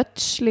Hannah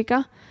Dutch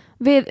líka,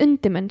 við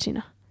undirmenn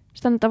sína.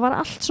 Þannig að það var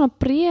allt svona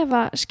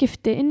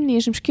bréfaskipti inn í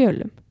þessum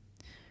skjölum.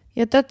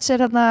 Já, Dutch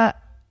hérna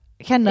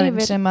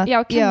kennarinn sem að... Já,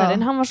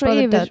 kennarinn, hann var svo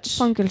yfir Dutch.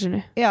 fangelsinu.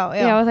 Já,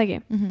 það ekki.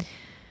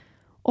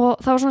 Og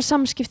það var svona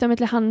samskipti á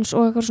milli hans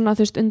og eitthvað svona,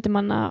 þú veist,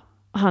 undirmanna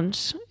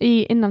hans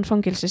innan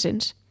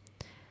fangelsisins.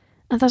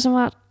 En það sem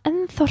var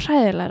ennþá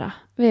hræðilegra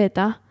við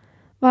þetta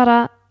var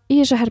að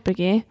í þessu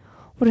herbergi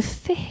voru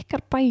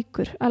þykkar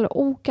bækur, alveg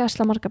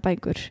ógeðslega margar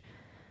bækur,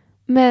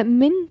 með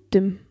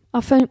myndum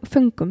af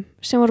föngum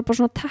sem voru bara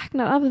svona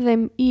teknar af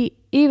þeim í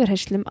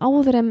yfirheyslum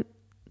áður en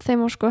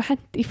þeim var sko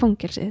hent í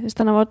fangelsi. Þannig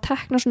að það var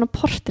teknar svona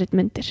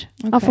portréttmyndir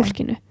af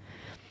fólkinu.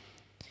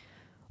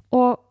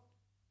 Og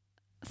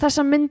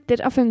þessar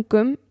myndir af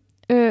föngum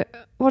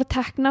voru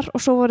teknar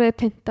og svo voru þeir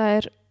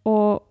pyntaðir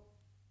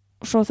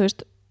og svo þú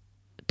veist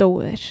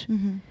dóðir.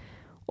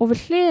 Og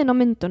við hliðin á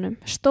myndunum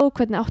stóð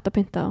hvernig átt að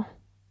pynta á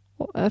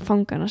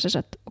fangana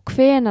og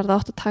hvenar það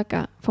átt að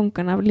taka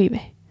fangana af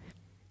lífi.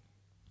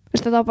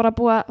 Það var bara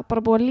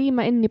búið að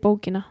líma inn í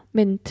bókina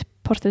mynd,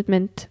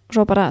 portréttmynd og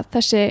svo bara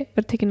þessi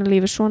verður tekin að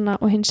lífi svona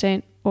og hins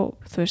einn og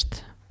þú veist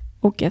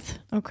ógeð.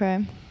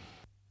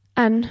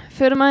 En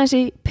förum aðeins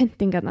í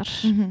pyntingarnar.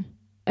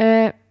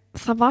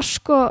 Það var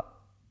sko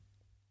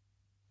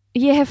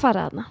ég hef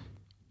farið þarna.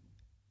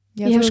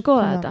 Ég hef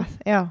skoðað þetta.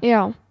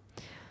 Já.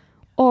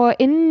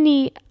 Og inn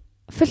í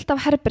fullt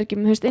af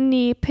herbergjum, þú veist, inn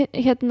í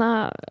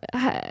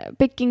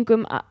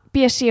byggingum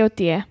B, C og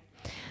D.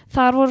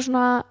 Þar voru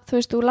svona, þú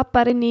veist, þú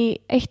labbar inn í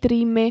eitt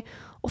rými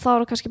og þá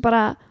voru kannski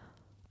bara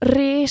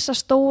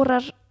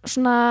risastórar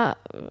svona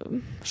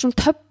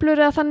töflur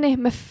eða þannig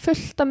með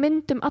fullt af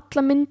myndum,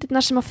 alla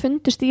myndirnar sem að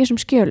fundust í þessum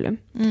skjölum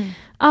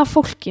af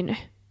fólkinu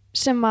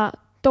sem að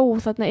dó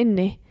þarna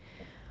inni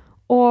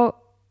og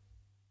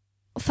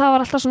það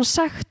var alltaf svona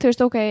sagt, þú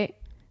veist,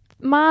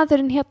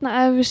 maðurinn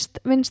hérna efst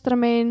vinstra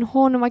megin,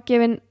 honum var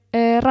gefin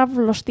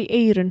raflost í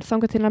eyrun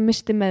þangað til að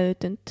misti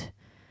meðvitund.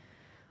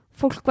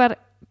 Fólk var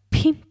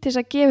pínt til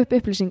að gefa upp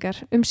upplýsingar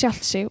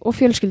sjálft sig og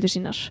fjölskyldur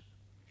sínar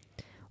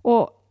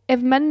og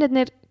ef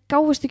mennirnir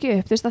gáfust ekki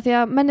upp, þú veist, að því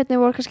að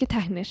mennirnir voru kannski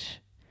teknir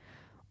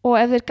og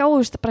ef þeir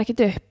gáfust bara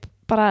ekkit upp,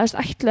 bara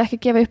ætluðu ekki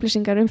að gefa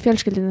upplýsingar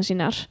fjölskyldurnar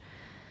sínar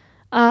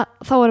að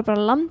þá eru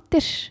bara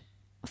landir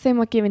og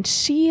þeim var gefin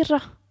sýra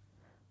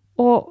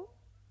og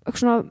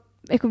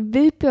eitthvað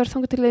viðbjörð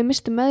þangað til að þeir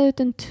mistu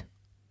meðvitund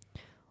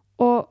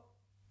og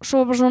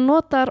svo bara svona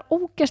notaðar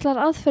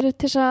ógeðslegar aðferðir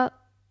til þess að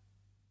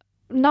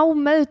ná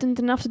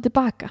meðutundinu aftur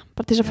tilbaka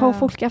bara til þess að fá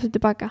fólki aftur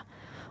tilbaka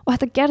og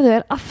þetta gerðu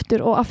þér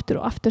aftur og aftur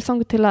og aftur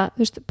þangað til að,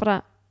 þú veist, bara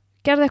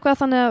gerðu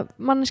eitthvað þannig að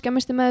manneskja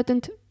misti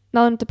meðutund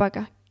náðum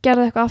tilbaka,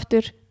 gerðu eitthvað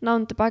aftur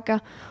náðum tilbaka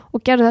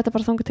og gerðu þetta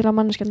bara þangað til að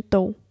manneskjan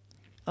dó.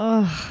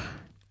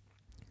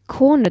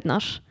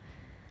 Konurnar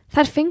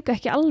þær fengu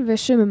ekki alveg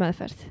sömu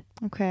meðferð.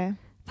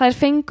 Þær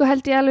fengu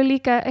held ég alveg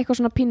líka eitthvað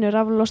svona pínur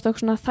raflost og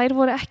svona, þær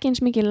voru ekki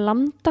eins mikið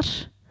lamdar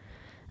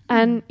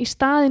en í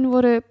staðin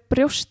voru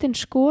brjóstin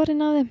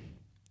skorin af þeim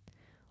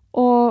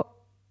og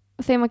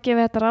þeim að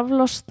gefa þetta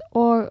raflost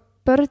og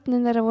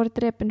börnin þeirra voru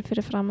drepin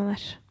fyrir framan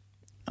þær.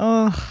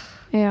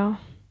 Já,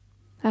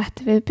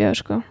 þetta viðbjöður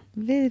sko.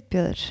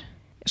 Viðbjöður.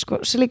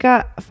 Sko, svo líka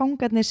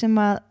fangarnir sem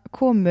að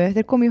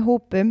þeir komu í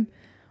hópum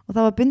og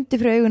það var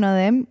bundið fyrir augun á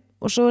þeim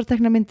og svo voru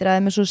teknar myndir af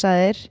þeim eins og þú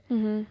sagðir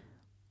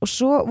og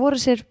svo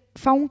voru sér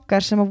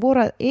fangar sem að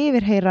voru að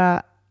yfirheyra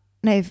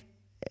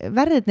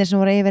verðirnir sem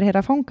voru að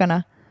yfirheyra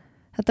fangana.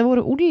 Þetta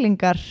voru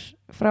úlingar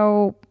frá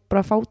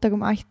bara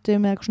fátækum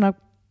ættum eða eitthvað svona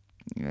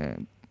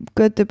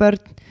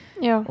götubörn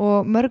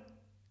og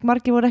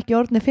margir voru ekki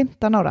orðnir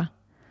 15 ára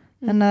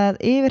þannig að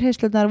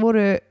yfirheyslunar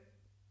voru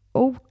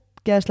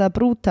ógeðslega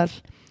brútal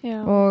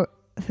og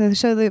þau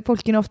sögðu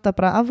fólkinu ofta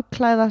bara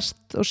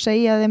afklæðast og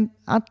segja þeim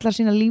allar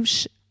sína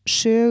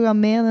lífssöga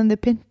meðan þau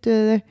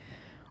pyntuðu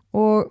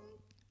og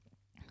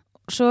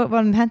svo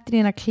var hendin í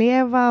hennar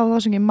klefa og það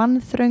var svona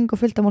mannþröng og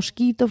fullt af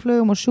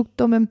moskítoflugum og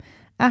sjúkdómum,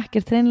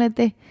 ekkert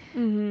hreinlæti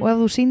og ef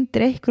þú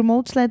sýndir einhver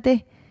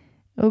mótslæti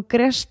og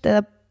grest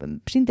eða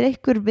sýndir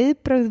einhver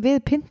viðbrögð við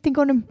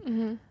pyntingunum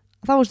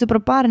þá varstu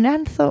bara barinn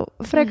ennþá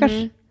frekar.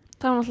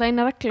 Það var náttúrulega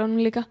eina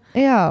reglunum líka.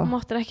 Þú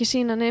máttir ekki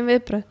sýna neinn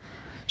viðbrögð.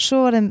 Svo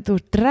var þeim, þú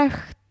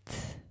dregt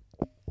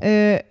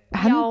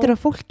hendur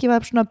og fólki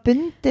var svona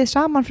bundið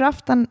saman fyrir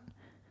aftan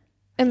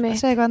að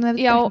segja hvað með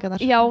drekkingarnar.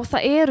 Já,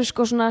 það eru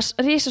sko svona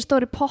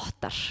risastóri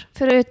pottar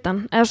fyrir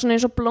utan, eða svona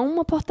eins og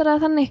blómapottar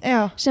eða þannig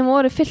sem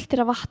voru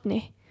fylltir af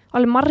vatni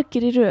alveg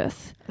margir í röð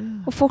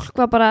og fólk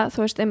var bara,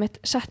 þú veist,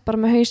 sett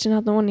bara með hausinn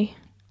þarna onni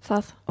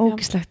það.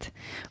 Ógeðslegt.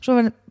 Svo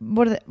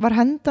var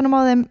hendunum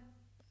á þeim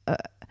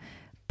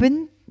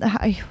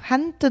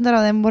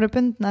hendunar á þeim voru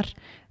bundnar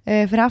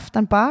fyrir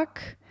aftan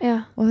bak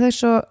og þau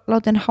svo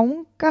láti henn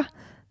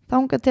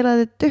hanga til að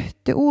þau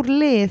duttu úr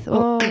lið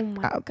og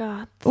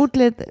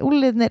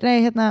úrliðnir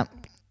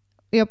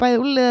já,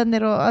 bæði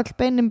úlliðarnir og öll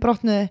beinin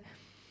brotnuðu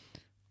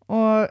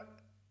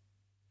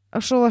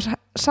og svo var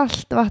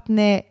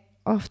saltvatni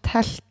oft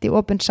hellt í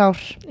opin sár.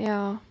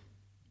 Já,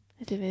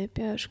 þetta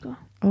viðbjöður sko.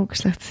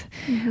 Ógeðslegt.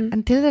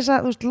 En til þess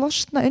að, þú veist,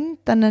 losna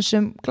undan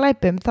þessum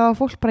glæpum, þá var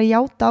fólk bara að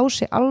játa á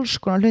sig alls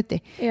konar hluti.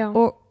 Já.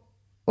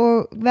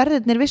 Og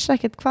verðirnir vissu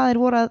ekkert hvað þeir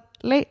voru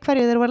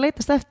hverju þeir voru að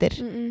leitast eftir.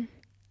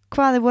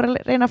 Hvað þeir voru að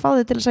reyna að fá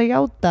þeir til þess að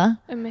játa.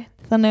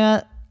 Þannig að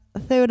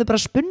þau verður bara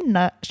að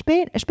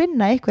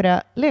spinna einhverja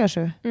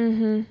legasögu.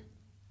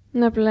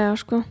 Nefnilega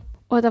sko.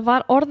 Og þetta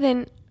var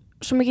orðin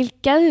svo mikil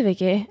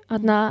geðviki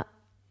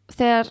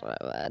þegar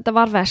þetta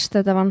var verst,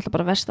 þetta var náttúrulega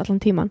bara verst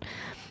allan tíman,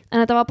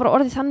 en þetta var bara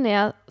orðið þannig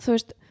að þú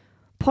veist,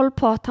 Pol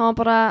Pot hann var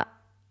bara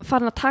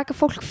farin að taka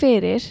fólk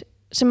fyrir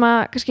sem að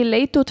kannski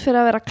leit út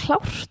fyrir að vera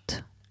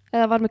klárt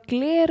eða var með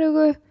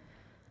glerugu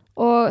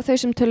og þau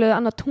sem töluðu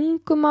annað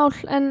tungumál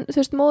en þú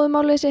veist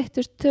móðumálið sitt,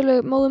 þú veist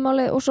töluðu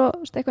móðumálið og svo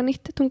eitthvað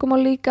nýtt tungumál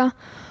líka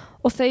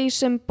og þau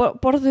sem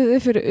borðuðu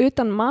fyrir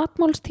utan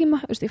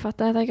matmálstíma, þú veist ég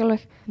fattaði þetta ekki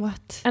alveg.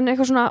 What? En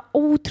eitthvað svona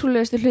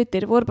ótrúlegustu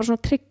hlutir voru bara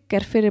svona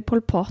trigger fyrir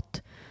Pol Pot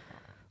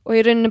og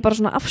í rauninni bara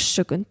svona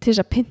afsökun til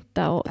þess að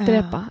pynta og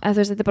drepa, eða þú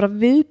veist þetta er bara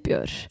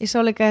viðbjör. Ég sá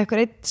líka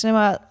eitthvað eitt sem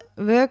að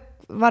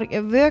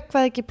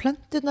vökvaði ekki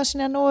plönturna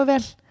sína nógu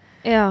vel.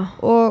 Já.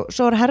 Og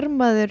svo var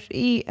hermaður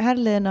í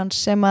herliðin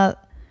hans sem að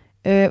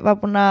var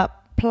búin að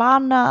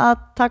plana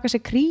að taka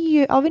sér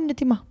kríu á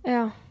vinnutíma.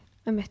 Já,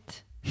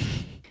 einmitt.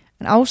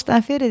 En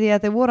ástæðan fyrir því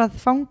að þau voru að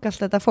fanga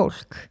allt þetta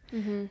fólk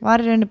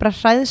var í rauninni bara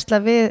hræðsla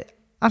við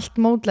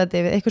allt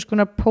mótlæti, við einhvers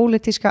konar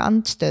pólitíska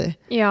andstöðu.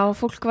 Já,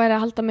 fólk væri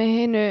að halda með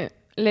hinu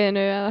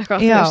liðinu eða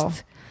eitthvað. Já,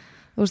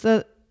 þú veist að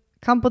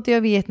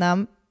Kambódía og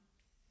Víetnam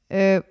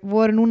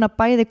voru núna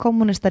bæði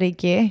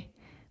kommunistaríki.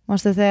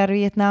 Manstu þegar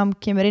Víetnam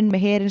kemur inn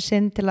með herinn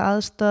sinn til að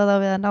aðstoða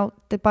við að ná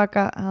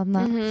tilbaka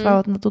frá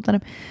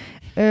dútanum,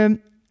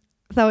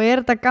 þá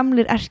er þetta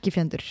gamlir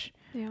erkifjendur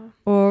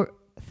og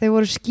þau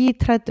voru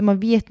skítrætt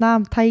að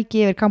Víetnam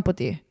tæki yfir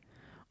Kambódíu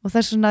og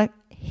þess svona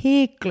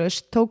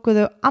hiklaust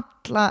tókuðu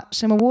alla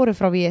sem voru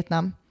frá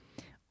Víetnam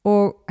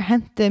og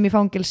henduðum í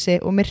fangilsi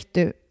og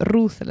myrtu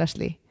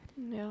ruthlessly.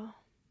 Já,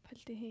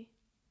 pældi því.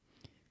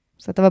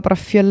 Þetta var bara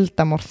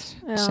fjöldamorð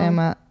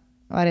sem að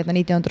var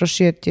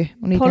 1970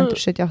 og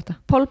 1978.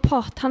 Pol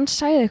Pot, hann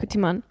sagði eitthvað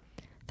tímann,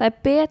 það er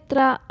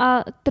betra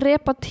að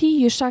drepa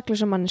 10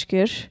 saklausa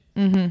manneskjur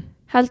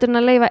heldur en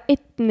að leyfa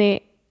einni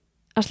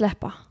að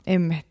sleppa.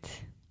 Einmitt.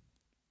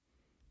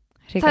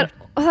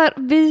 Það er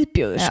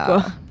viðbjóður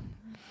sko.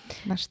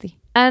 Nasty.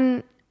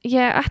 En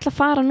ég ætla að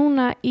fara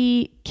núna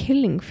í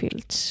Killing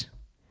Fields.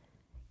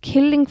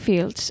 Killing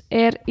Fields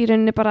er í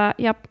rauninni bara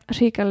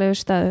hrikalegu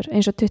staður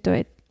eins og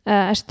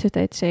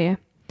S21 segi ég.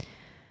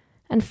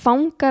 En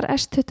fangar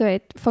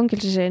S21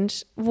 fangelsisins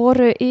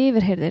voru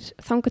yfirheyrðir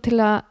þangað til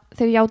að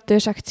þeir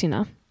játuðu sagt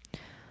sína.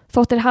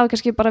 Þóttir hafi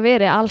kannski bara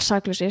verið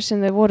allsaklusir sem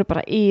þeir voru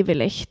bara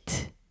yfirleitt.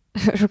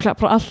 Svo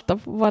bara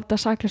alltaf var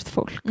þetta saklust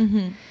fólk.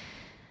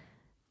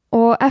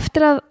 Og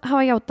eftir að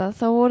hafa játað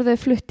þá voru þau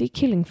flutti í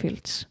Killing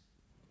Fields.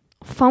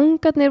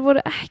 Fangarnir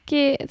voru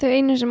ekki þau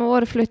einu sem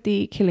voru flutti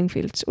í Killing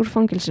Fields úr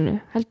fangelsinu.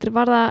 Heldur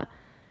var það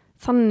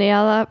þannig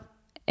að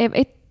ef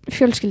einn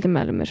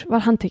fjölskyldumeðlumur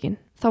var handtekinn,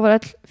 þá var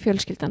öll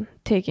fjölskyldan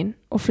tekin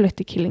og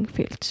flutti í Killing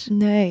Fields.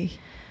 Nei.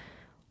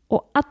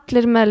 Og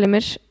allir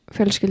meðlumir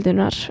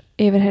fjölskyldunar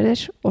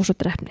yfirheyrðir og svo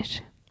drepnir.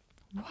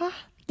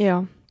 What?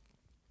 Já.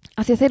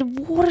 Af því að þeir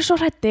voru svo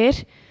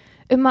hræddir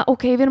að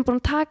ok, við erum búin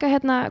að taka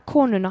hérna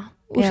konuna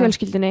úr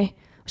fjölskyldunni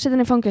og setja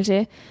henni í fangelsi,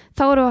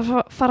 þá erum við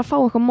að fara að fá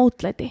eitthvað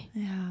mótlæti.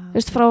 Þú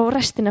veist, frá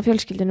restina af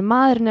fjölskyldunni,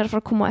 maðurinn er að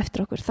fara að koma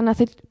eftir okkur, þannig að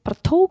þeir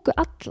bara tóku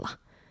alla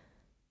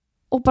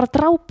og bara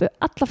drápu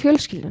alla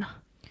fjölskylduna.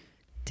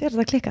 Þetta er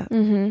þetta klikkað.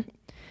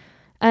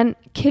 En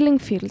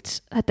Killing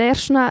Fields, þetta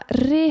er svona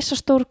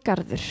risastór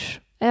garður,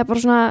 eða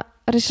bara svona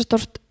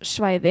risastórt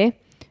svæði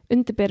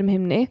undir berum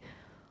himni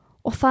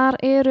og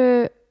þar eru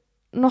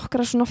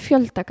nokkra svona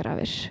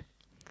fjöldagrafir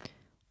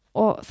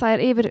og það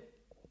er yfir,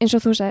 eins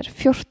og þú segir,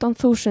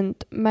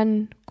 14.000 menn,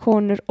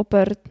 konur og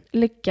börn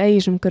liggja í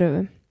þessum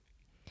gröfum.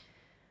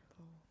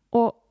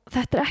 Og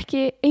þetta er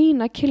ekki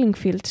eina Killing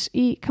Fields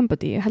í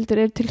Kambódíu,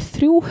 heldur eru til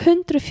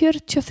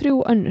 343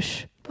 önnur.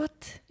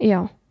 What?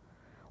 Já.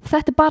 Og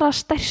þetta er bara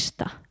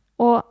stærsta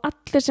og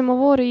allir sem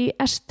voru í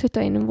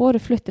S21 voru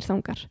fluttir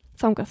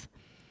þangað.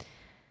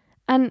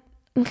 En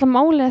náttúrulega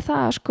málið er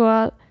það sko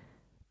að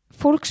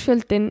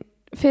fólksfjöldin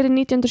fyrir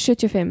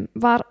 1975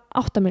 var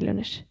 8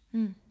 milljónir.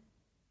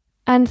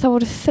 En það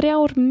voru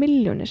 3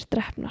 milljónir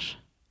drepnar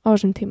á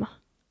þessum tíma.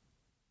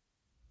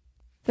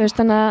 Þú veist,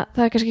 þannig að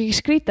það er kannski ekki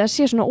skrítið að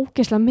sé svona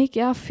ógeðslega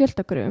mikið af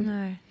fjöldagröfum.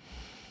 Nei.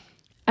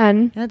 En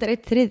þetta er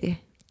 1/3.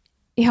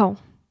 Já.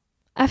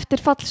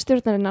 Eftir fall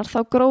stjórnarinnar þá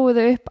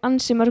grófuðu upp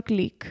ansi mörg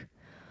lík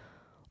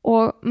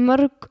og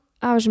mörg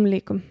af þessum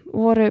líkum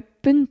voru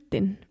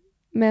bundin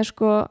með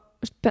sko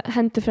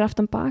hendur fyrir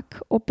aftan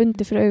bak og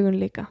bundi fyrir augun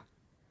líka.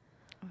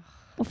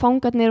 Og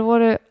fangarnir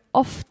voru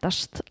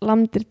oftast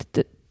lamdir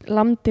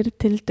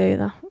til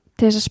dauða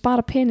til þess að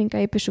spara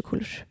peninga í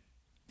byssukúlur.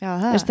 Já,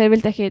 þess þeir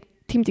vildi ekki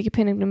tímdi ekki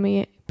peningnum í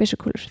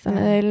byssukúlur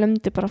þannig að þeir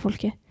lömdu bara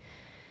fólki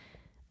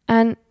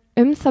en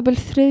það bil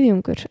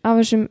þriðjungur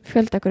af þessum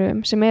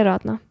fjöldagröfum sem eru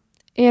þarna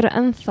eru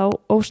ennþá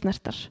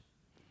ósnertar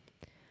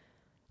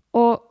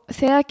og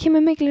þegar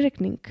kemur mikil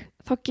rigning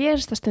þá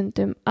gerist það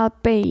stundum að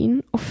bein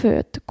og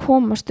föt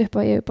komast upp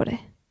á yfirborði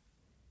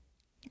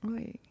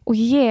og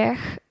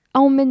ég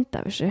á mynd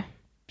af þessu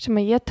sem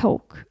að ég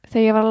tók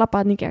þegar ég var að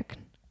labba þarna í gegn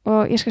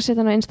og ég skal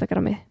setja hana á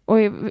Instagrami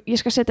og ég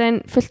skal setja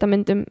inn fullt af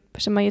myndum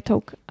sem að ég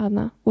tók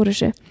hana úr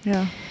þessu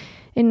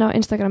inn á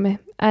Instagrami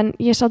en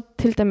ég sá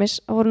til dæmis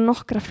að voru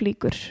nokkra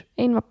flíkur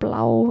ein var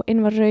blá,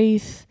 ein var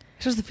rauð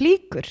Sástu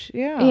flíkur?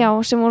 Já,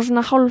 sem voru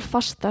svona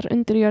hálffastar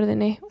undir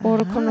jörðinni og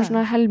voru konar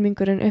svona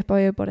helmingurinn upp á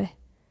yfirborði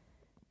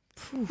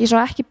ég sá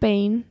ekki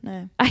bein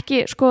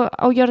ekki sko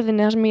á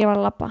jörðinni þar sem ég var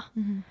að labba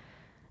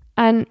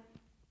en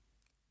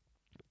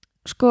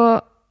sko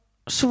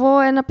svo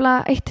er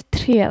nefnilega eitt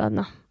tré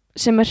þarna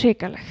sem er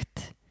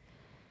hrikalegt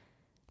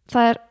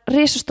það er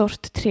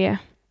risastórt tré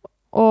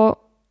og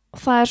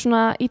það er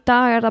svona í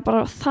dag er það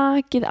bara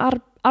þakið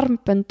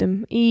armböndum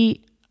í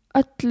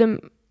öllum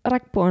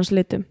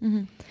regnbogans-litum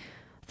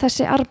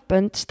þessi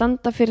armbönd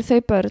standa fyrir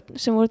þau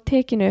börn sem voru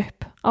tekin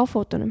upp á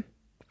fótunum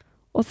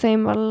og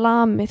þeim var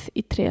lamið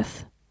í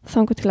tréð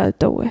þangað til að þau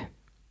dói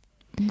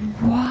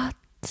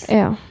What?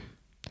 Já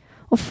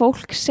og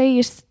fólk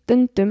segist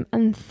stundum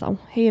ennþá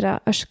heyra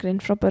öskrin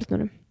frá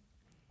börnunum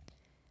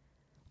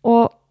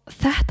og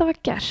þetta var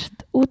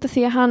gert út af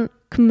því að hann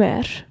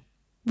Khmer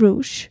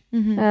Rouge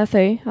eða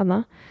þau hana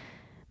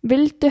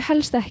vildu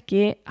helst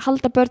ekki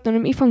halda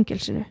börnunum í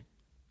fangelsinu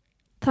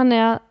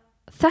þannig að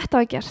þetta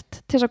var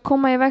gert til að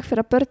koma í veg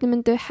fyrir að börnum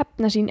myndu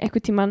hefna sín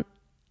einhvern tíman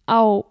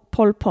á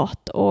Pol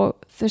Pot og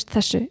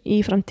þessu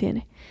í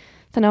framtíðinni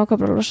þannig að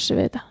ákvað bara að losa sig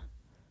við þetta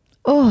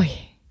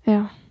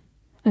Já,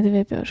 þetta er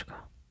viðbjóður sko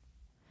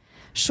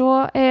svo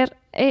er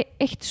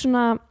eitt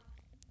svona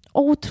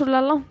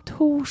ótrúlega langt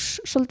hús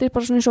svolítið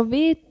bara svona eins og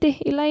viti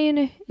í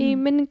laginu í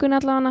minningunni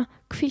allavega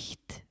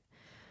hvítt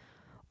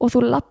og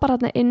þú lappar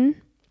þarna inn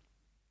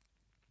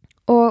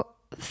og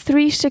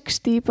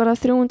 360 bara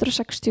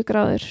 360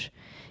 gráður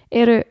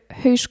eru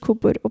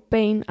hauskúpur og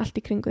bein allt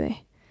í kringu þig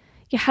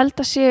ég held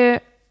að séu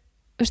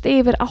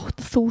yfir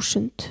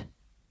 8.000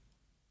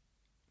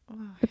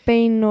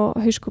 bein og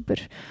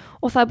hauskúpur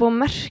og það er búið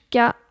að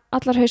merkja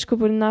allar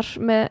hauskúpurinnar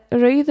með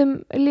rauðum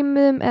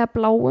límiðum eða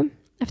bláum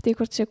eftir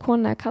hvort sé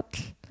kona eða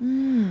kall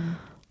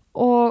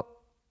og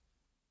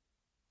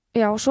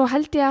já, svo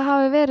held ég að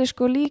hafi verið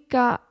sko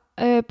líka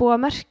búið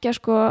að merkja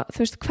sko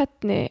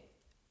hvernig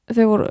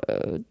þau voru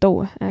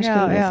dóu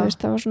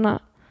það var svona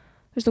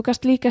þú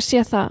gast líka að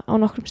sé það á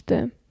nokkrum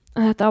stöðum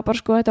en þetta var bara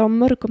sko, þetta var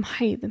mörgum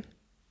hæðum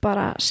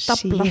bara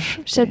staplar,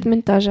 sett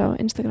mynda þessu á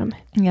Instagrami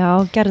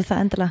Já, gerðu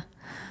það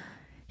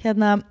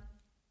endilega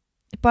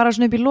bara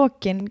svona upp í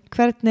lokin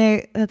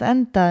hvernig þetta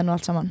endaði nú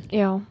allt saman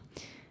Já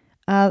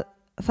að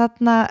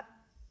þarna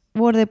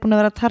voru þeir búin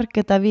að vera að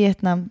targeta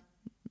Víetnam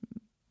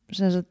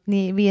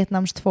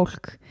vietnamst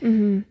fólk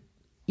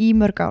í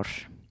mörg ár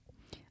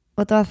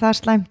og það var það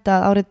slæmt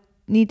að árið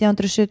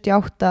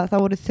 1978 þá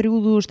voru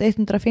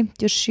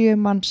 3157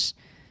 manns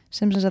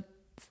sem sagt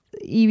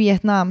í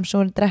Víetnam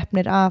sem voru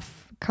drepnir af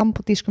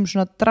kambodískum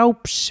svona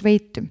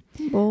drápssveitum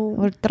það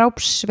voru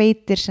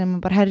drápssveitir sem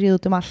bara herjuð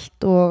út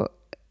allt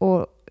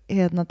og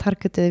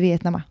targetuðu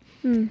Víetnama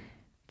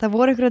það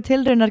voru einhverja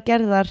tilraunar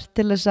gerðar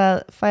til þess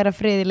að færa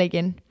frið í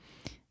leikinn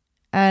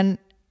en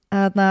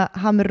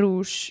Khmer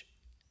Rouge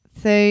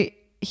þau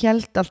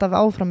held alltaf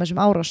áfram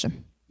þessum árásum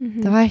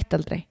þau hætti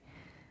aldrei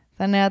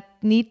þannig að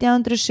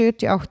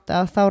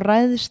 1978 þá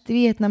ræðst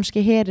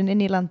víetnamski herinn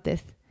inn í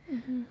landið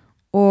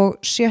og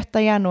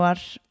 7.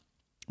 janúar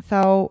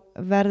þá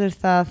verður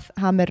það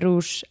Khmer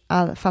Rouge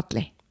að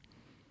falli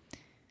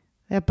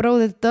þegar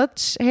bróðir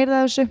Dodds heyrði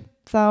af þessu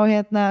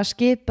þá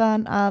skipaði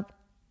hann að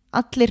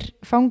allir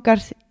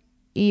fangar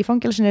í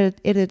fangelsinu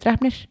yrðu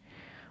drepnir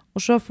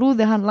og svo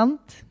flúði hann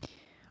land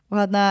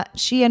og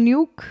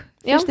Sihanouk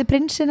fyrsti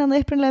prinsinn, hann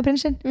upprunalega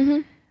prinsinn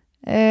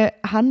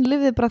hann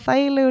lifði bara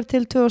þægilegur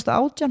til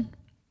 2018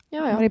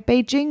 hann var í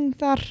Beijing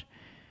þar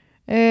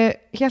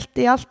hélt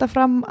í alltaf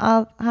fram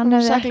að hann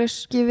hefði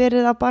ekki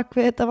verið á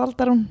bakvið þetta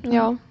valdarún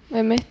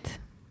mitt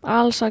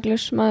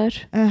alsaklaus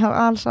maður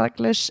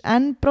alsaklaus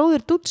en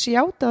bróðir Dutz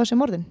játaði á þessi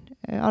morðin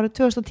árið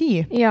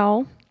 2010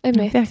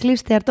 hann fekk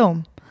lífstíðar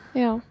dóm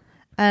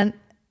en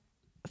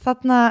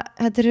þarna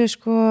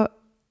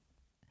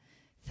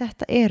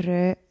þetta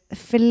eru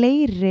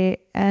fleiri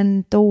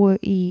en dóu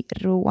í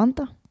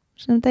Rwanda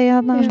sem degi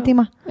þarna á þessum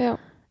tíma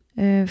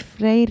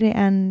fleiri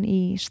en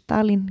í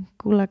Stalin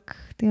Gulag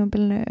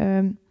tímabilinu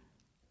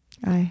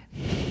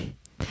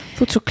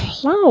þú ert svo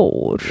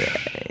klár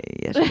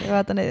ég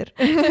skrifa þetta niður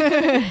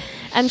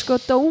en sko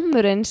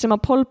dómurinn sem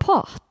að Pol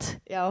Pot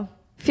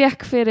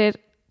fekk fyrir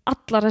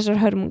allar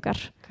þessar hörmungar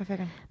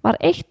var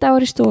 1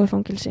 ár í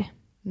stofufangilsi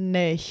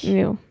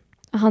Jú,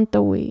 að hann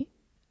dói í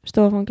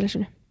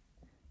stofufangilsinu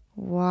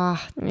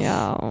What?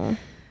 Já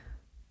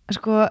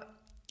sko,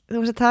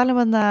 þú veist að tala um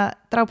þarna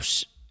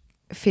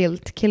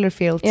drápsfield,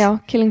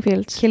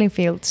 Killing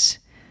Fields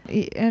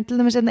til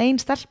dæmis ein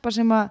stelpa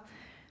sem að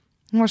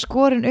hún var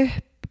skorin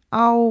upp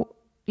á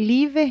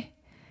lífi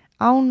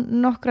án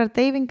nokkrar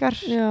deyfingar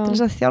Já. til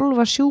þess að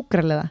þjálfa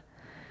sjúkraliða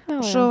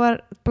og svo já. var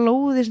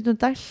blóðið sem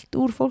dælt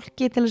úr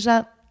fólki til þess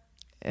að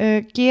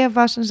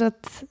gefa sem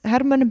sagt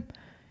hermönum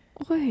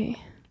Oj.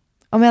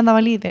 á meðan það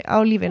var á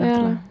lífi Já,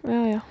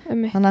 náttúrulega.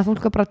 einmitt. Þannig að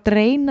fólk var bara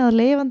dreinað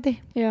lifandi.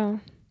 Já,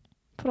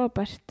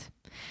 frábært.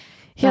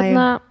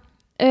 Hérna,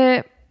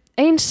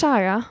 ein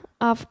saga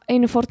af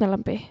einu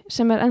fórnalambi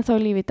sem ennþá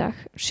í lífi í dag,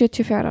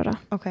 74 ára.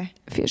 Ok.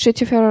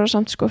 74 ára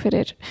samt sko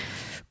fyrir,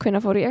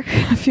 hvenær fór ég?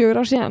 4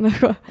 ár síðan,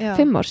 eitthvað, Já.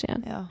 5 ár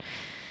síðan. Já.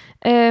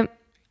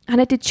 Hann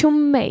heiti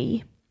Chum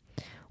Mei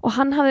og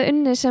hann hafði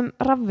unnið sem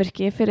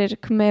rafvirki fyrir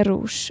Khmer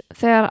Rouge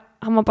þegar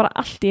hann var bara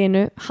allt í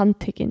einu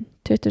handtekinn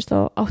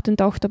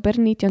 28. október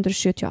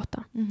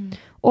 1978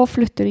 og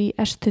fluttur í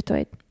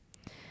S21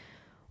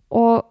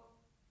 og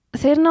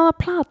þeir náða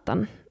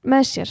platan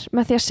með sér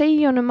með því að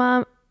segja honum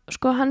að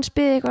sko hann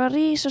spyði eitthvað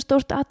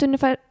rísastórt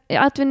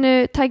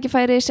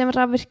atvinnutækifæri sem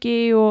rafvirki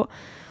og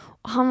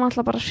hann var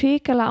alltaf bara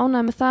hrikalega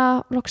ánægð með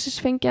það, loksis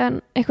fengið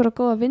hann eitthvað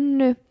góða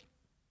vinnu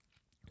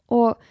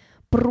og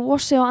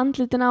brosi á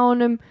andlitin á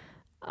honum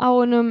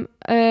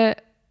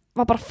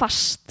var bara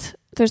fast,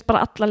 þú veist,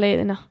 bara alla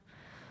leiðina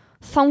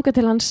þangað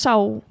til hann sá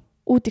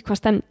út í hvað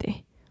stemdi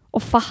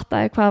og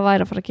fattaði hvað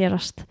væri að fara að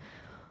gerast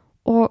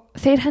og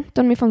þeir hentu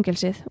hann í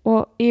fangelsið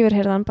og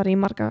yfirheyrði hann bara í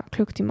marga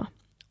klukktíma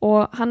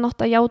og hann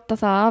átti að játa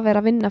það að vera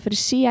að vinna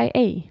fyrir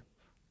CIA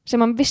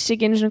sem hann vissi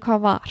ekki einu sinni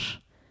hvað var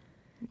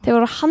þeir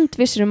voru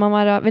handvissir að hann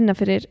væri að vinna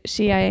fyrir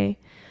CIA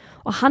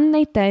og hann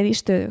neitaði því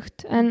stöðugt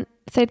en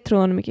þeir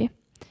trúðu honum ekki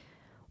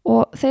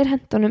og þeir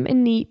hentu honum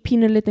inn í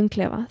pínulitun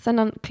klefa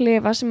þennan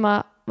klefa sem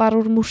var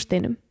úr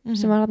múrsteinum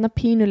sem var hann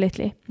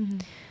pínulitli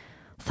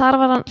þar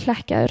var hann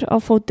hlekkjaður á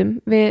fótum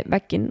við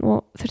vegginn og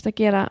þurfti að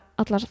gera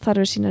allar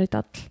þarfir sínar í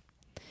dall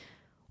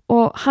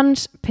og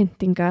hans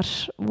pyntingar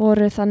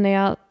voru þannig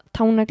að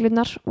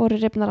tánaglunar voru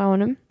rifnar á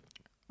honum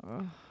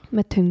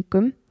með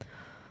tungum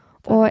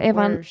og ef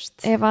hann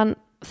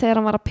þegar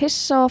hann var að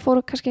pissa og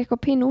fóru kannski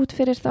eitthvað pínu út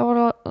fyrir þá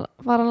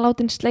var hann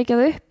látinn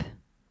sleikjað upp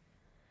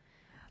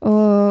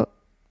og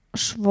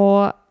svo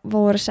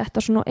voru sett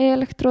á svona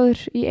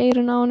elektróður í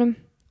eyrun á honum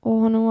og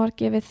honum var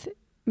gefið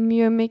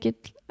mjög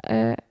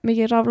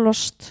mikið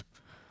raflost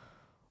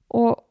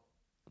og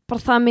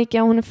bara það mikið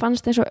að honum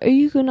fannst eins og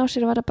augun á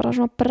sér var bara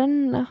svona að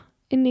brenna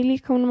inn í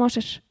líkamanum á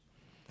sér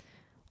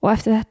og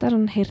eftir þetta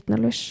hann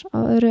heyrnarlaus á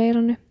öðru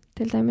eyranu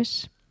til dæmis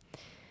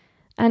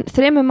en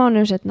 3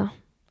 mánuðum setna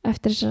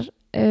eftir þessar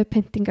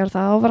pyntingar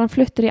það og var hann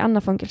fluttur í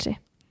annað fangelsi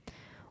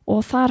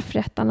og þar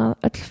frétt hann að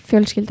öll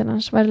fjölskyldan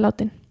hans væri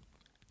látin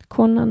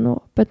konan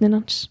og börnin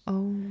hans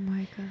Oh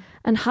my god.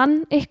 en hann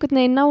einhvern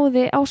veginn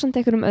náði ásamt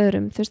einhverjum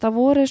öðrum þú veist það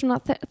voru svona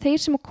þeir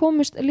sem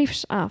komust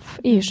lífs af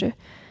í þessu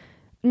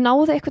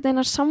náði einhvern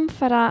veginn að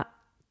samfæra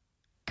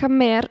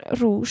Khmer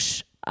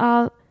Rouge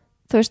að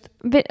þú veist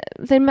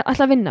þeir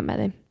ætla að vinna með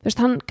þeim þú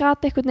veist hann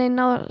gati einhvern veginn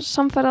náði að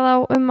samfæra þá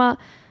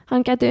að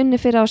hann gæti unni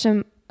fyrir á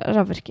sem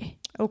rafvirki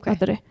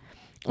Okay.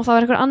 og það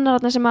var einhver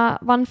annar sem að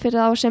vann fyrir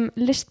þá sem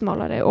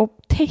listmálari og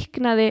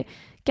teiknaði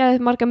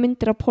gæði marga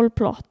myndir á Pol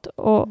Pot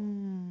og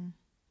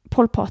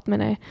Pol Pot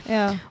meina ég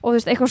Já. og þú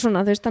veist eitthvað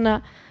svona þú veist þannig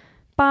að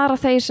bara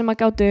þeir sem að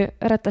gátu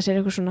redda sér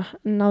eitthvað svona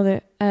náðu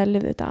að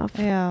lifa þetta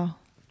af Já.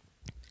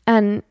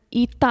 en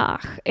í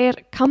dag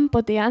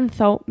Kambódía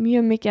ennþá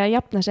mjög mikið að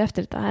jafna sig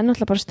eftir þetta en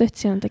náttúrulega bara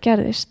stutt síðan þetta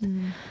gerðist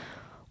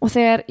og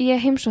þegar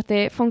ég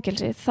heimsótti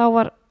fangelsi þá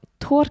var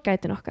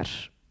tórgætin okkar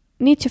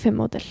 95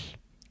 módel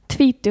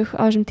 20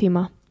 á þessum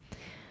tíma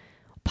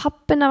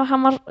pappina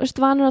hann var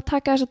vanur að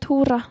taka þessa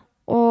túra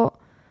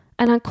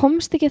en hann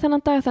komst ekki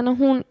þennan dag þannig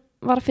að hún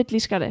var fyll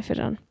í skarði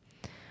fyrir hann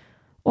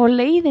og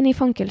leiðin í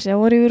fangelsi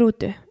og voru yfir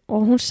rútu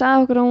og hún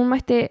sagði okkur að hún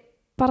mætti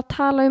bara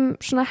tala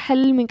svona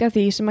helminga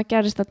því sem að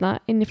gerist þarna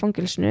inn í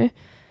fangelsinu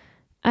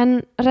en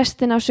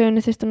restin af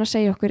sögunni þurfti hún að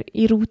segja okkur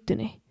í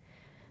rútunni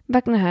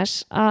vegna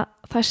þess að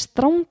það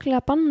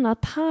stránglega banna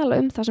að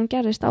tala það sem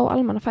gerist á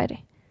almannafæri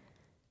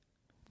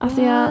af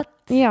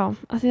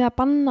því að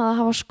banna að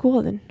hafa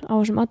skoðun á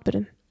þessum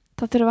atburðum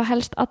það þurfa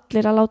helst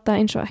allir að láta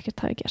eins og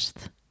ekkert hafi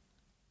gerst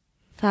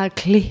Það er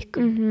klikk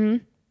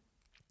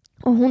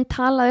og hún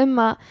talaði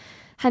að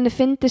henni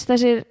fyndist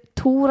þessir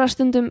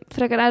túrastundum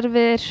frekar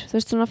erfiðir þú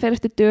veist svona fyrir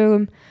eftir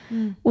dögum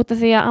út af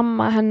því að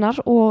amma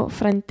hennar og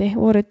frændi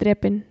voru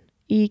drepin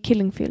í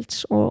Killing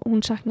Fields og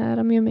hún saknaði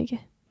þeirra mjög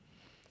mikið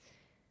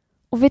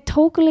og við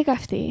tókum líka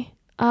eftir því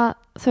að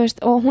þú veist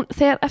og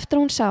þegar eftir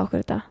að hún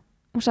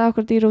sagði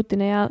okkur þetta í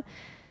rútinni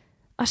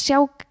að sjá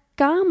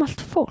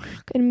gamalt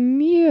fólk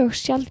mjög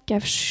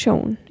sjaldgæf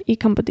sjón í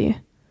Kambódíu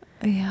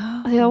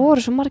Já. að því það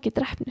voru svo margir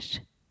drepnir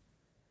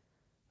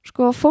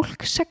sko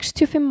fólk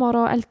 65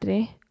 ára og eldri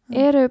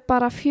eru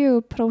bara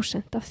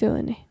 4% af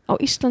þjóðinni á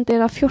Íslandi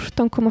það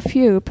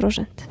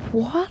 14,4%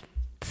 What?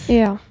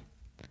 Já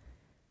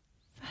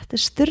Þetta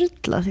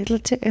styrlað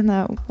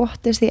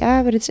What is the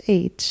average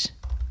age?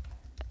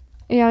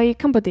 Já, í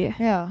Kambódíu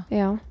Já.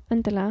 Já,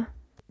 endilega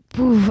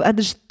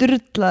Þetta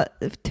styrlað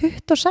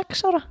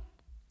 26 ára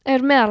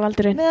Er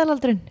meðalaldurinn?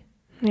 Meðalaldurinn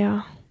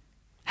Já,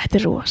 þetta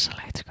er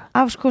rosalegt sko.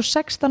 af sko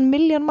 16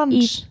 miljón Í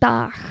manns.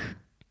 dag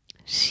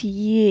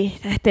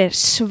þetta er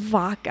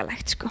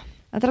svakalegt sko.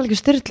 Þetta er alveg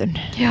styrlun.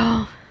 Já.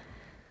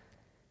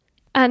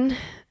 En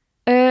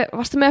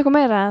varstu með eitthvað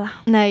meira eða?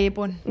 Nei, ég er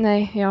búin.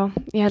 Nei, já,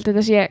 ég held að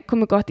þetta sé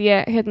komið gott.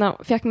 Ég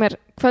fekk mér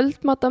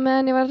kvöldmáta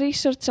meðan ég var að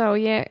researcha og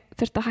ég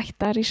þurfti að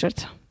hætta að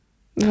researcha.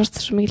 Mér fannst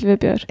það svo mikil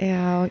viðbjóður.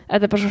 Já.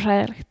 Þetta er bara svo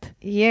hræðilegt.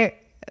 Ég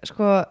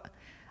sko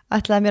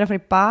ætlaði mér að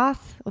fara í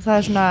bað og það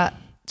er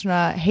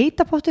svona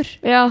heitapottur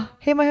Já,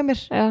 heima hjá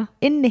mér já,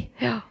 inni.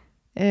 já.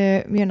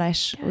 Mjög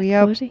næs og ég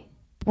var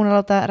búin að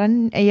láta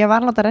ég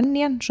var að láta renna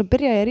í hann, svo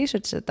byrjaði ég að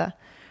researcha þetta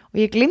og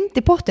ég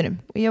glimti pottinum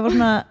og ég var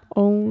svona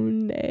Ó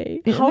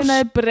nei, Ég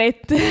munaði-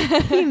 hásbreytt.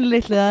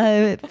 pínlitlega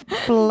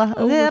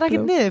það er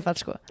ekkert niðurfall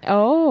sko.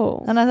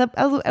 Ó, Þannig að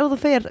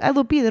ef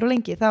þú býður og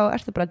lengi þá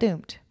ertu bara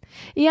dömd.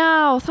 já,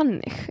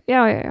 þannig.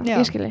 Já, Já.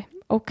 ég skilji.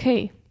 Ok,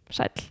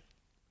 sæll.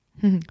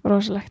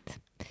 Rosalegt.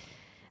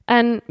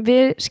 En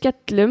við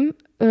skellum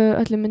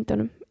öllum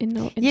myndunum inn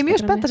á Instagrami. Ég er mjög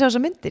spennt að sjá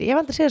þessar myndir. Ég hef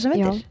aldrei séð þessar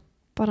myndir. Já,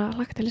 bara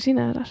lagt til að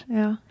sína þessar.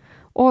 Já.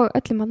 Og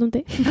öllum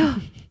aðnúndi.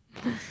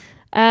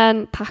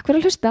 En takk fyrir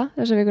að hlusta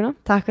þessa vikuna.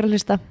 Takk fyrir að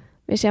hlusta.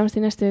 Við sjáumst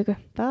í næstu viku.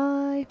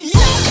 Bye.